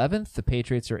are 11th. The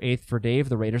Patriots are 8th for Dave.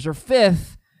 The Raiders are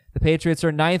 5th. The Patriots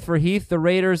are 9th for Heath. The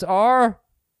Raiders are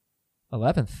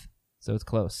 11th. So it's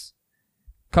close.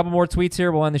 Couple more tweets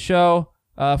here. We'll end the show.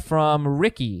 From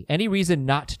Ricky. Any reason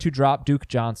not to drop Duke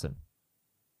Johnson?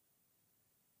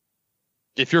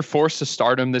 If you're forced to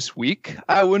start him this week,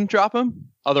 I wouldn't drop him.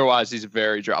 Otherwise, he's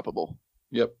very droppable.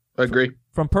 Yep, I agree.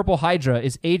 From Purple Hydra,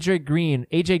 is AJ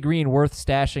Green worth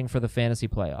stashing for the fantasy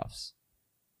playoffs?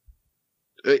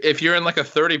 If you're in like a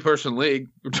 30-person league,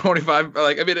 25,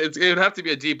 it would have to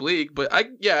be a deep league. But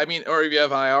or if you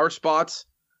have IR spots,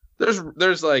 there's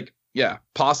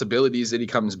possibilities that he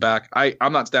comes back.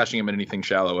 I'm not stashing him in anything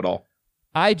shallow at all.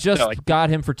 I just got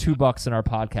him for $2 in our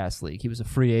podcast league. He was a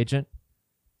free agent.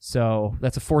 So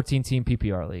that's a 14-team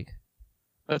PPR league.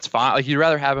 That's fine. Like, you'd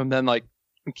rather have him than like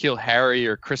N'Keal Harry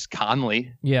or Chris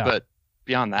Conley. Yeah. But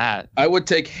beyond that, I would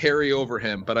take Harry over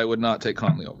him, but I would not take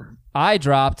Conley over him. I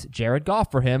dropped Jared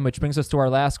Goff for him, which brings us to our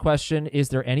last question. Is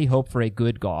there any hope for a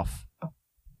good Goff?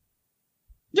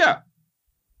 Yeah.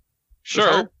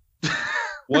 Sure.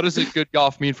 What does a good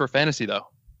Goff mean for fantasy, though?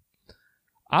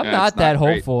 I'm not that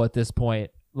hopeful at this point.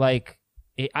 Like,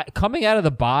 coming out of the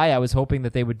bye, I was hoping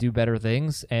that they would do better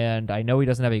things, and I know he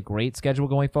doesn't have a great schedule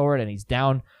going forward, and he's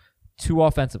down 2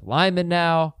 offensive linemen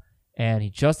now, and he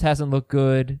just hasn't looked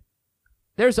good.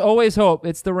 There's always hope.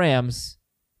 It's the Rams,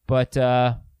 but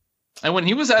and when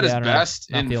he was at his best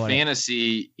in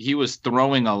fantasy, he was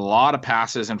throwing a lot of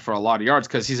passes and for a lot of yards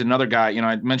because he's another guy.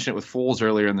 I mentioned it with Foles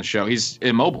earlier in the show. He's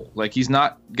immobile. Like, he's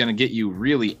not going to get you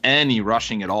really any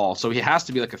rushing at all. So he has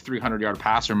to be like a 300-yard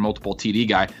passer, multiple TD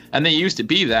guy. And they used to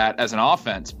be that as an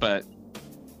offense. But,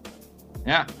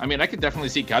 yeah, I could definitely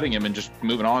see cutting him and just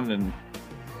moving on. And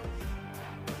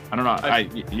I don't know.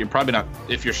 You're probably not –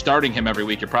 if you're starting him every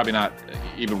week, you're probably not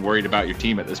even worried about your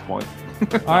team at this point. All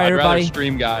right, I'd everybody. rather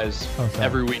stream guys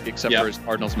every week except for his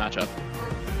Cardinals matchup.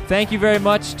 Thank you very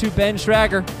much to Ben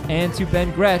Schrager and to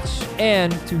Ben Gretsch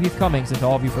and to Heath Cummings and to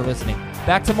all of you for listening.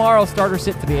 Back tomorrow, starter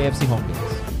sit for the AFC home games.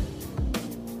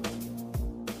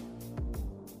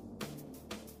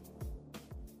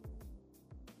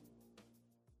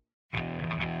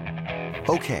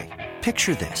 Okay,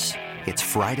 picture this. It's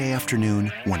Friday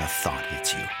afternoon when a thought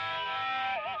hits you.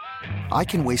 I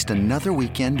can waste another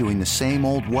weekend doing the same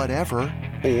old whatever,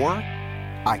 or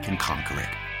I can conquer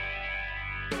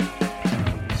it.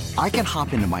 I can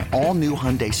hop into my all-new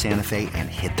Hyundai Santa Fe and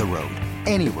hit the road.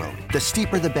 Any road. The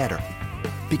steeper, the better.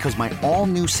 Because my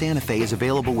all-new Santa Fe is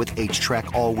available with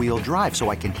H-Track all-wheel drive, so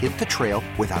I can hit the trail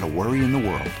without a worry in the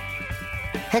world.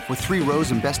 Heck, with 3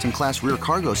 rows and best-in-class rear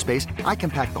cargo space, I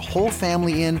can pack the whole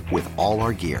family in with all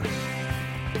our gear.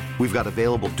 We've got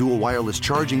available dual wireless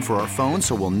charging for our phones,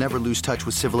 so we'll never lose touch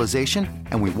with civilization,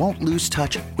 and we won't lose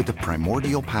touch with the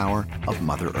primordial power of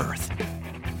Mother Earth.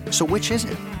 So which is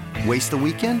it? Waste the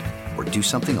weekend or do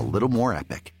something a little more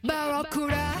epic?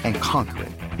 And conquer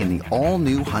it in the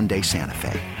all-new Hyundai Santa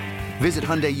Fe. Visit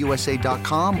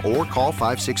HyundaiUSA.com or call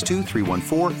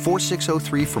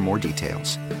 562-314-4603 for more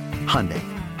details. Hyundai,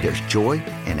 there's joy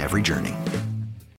in every journey.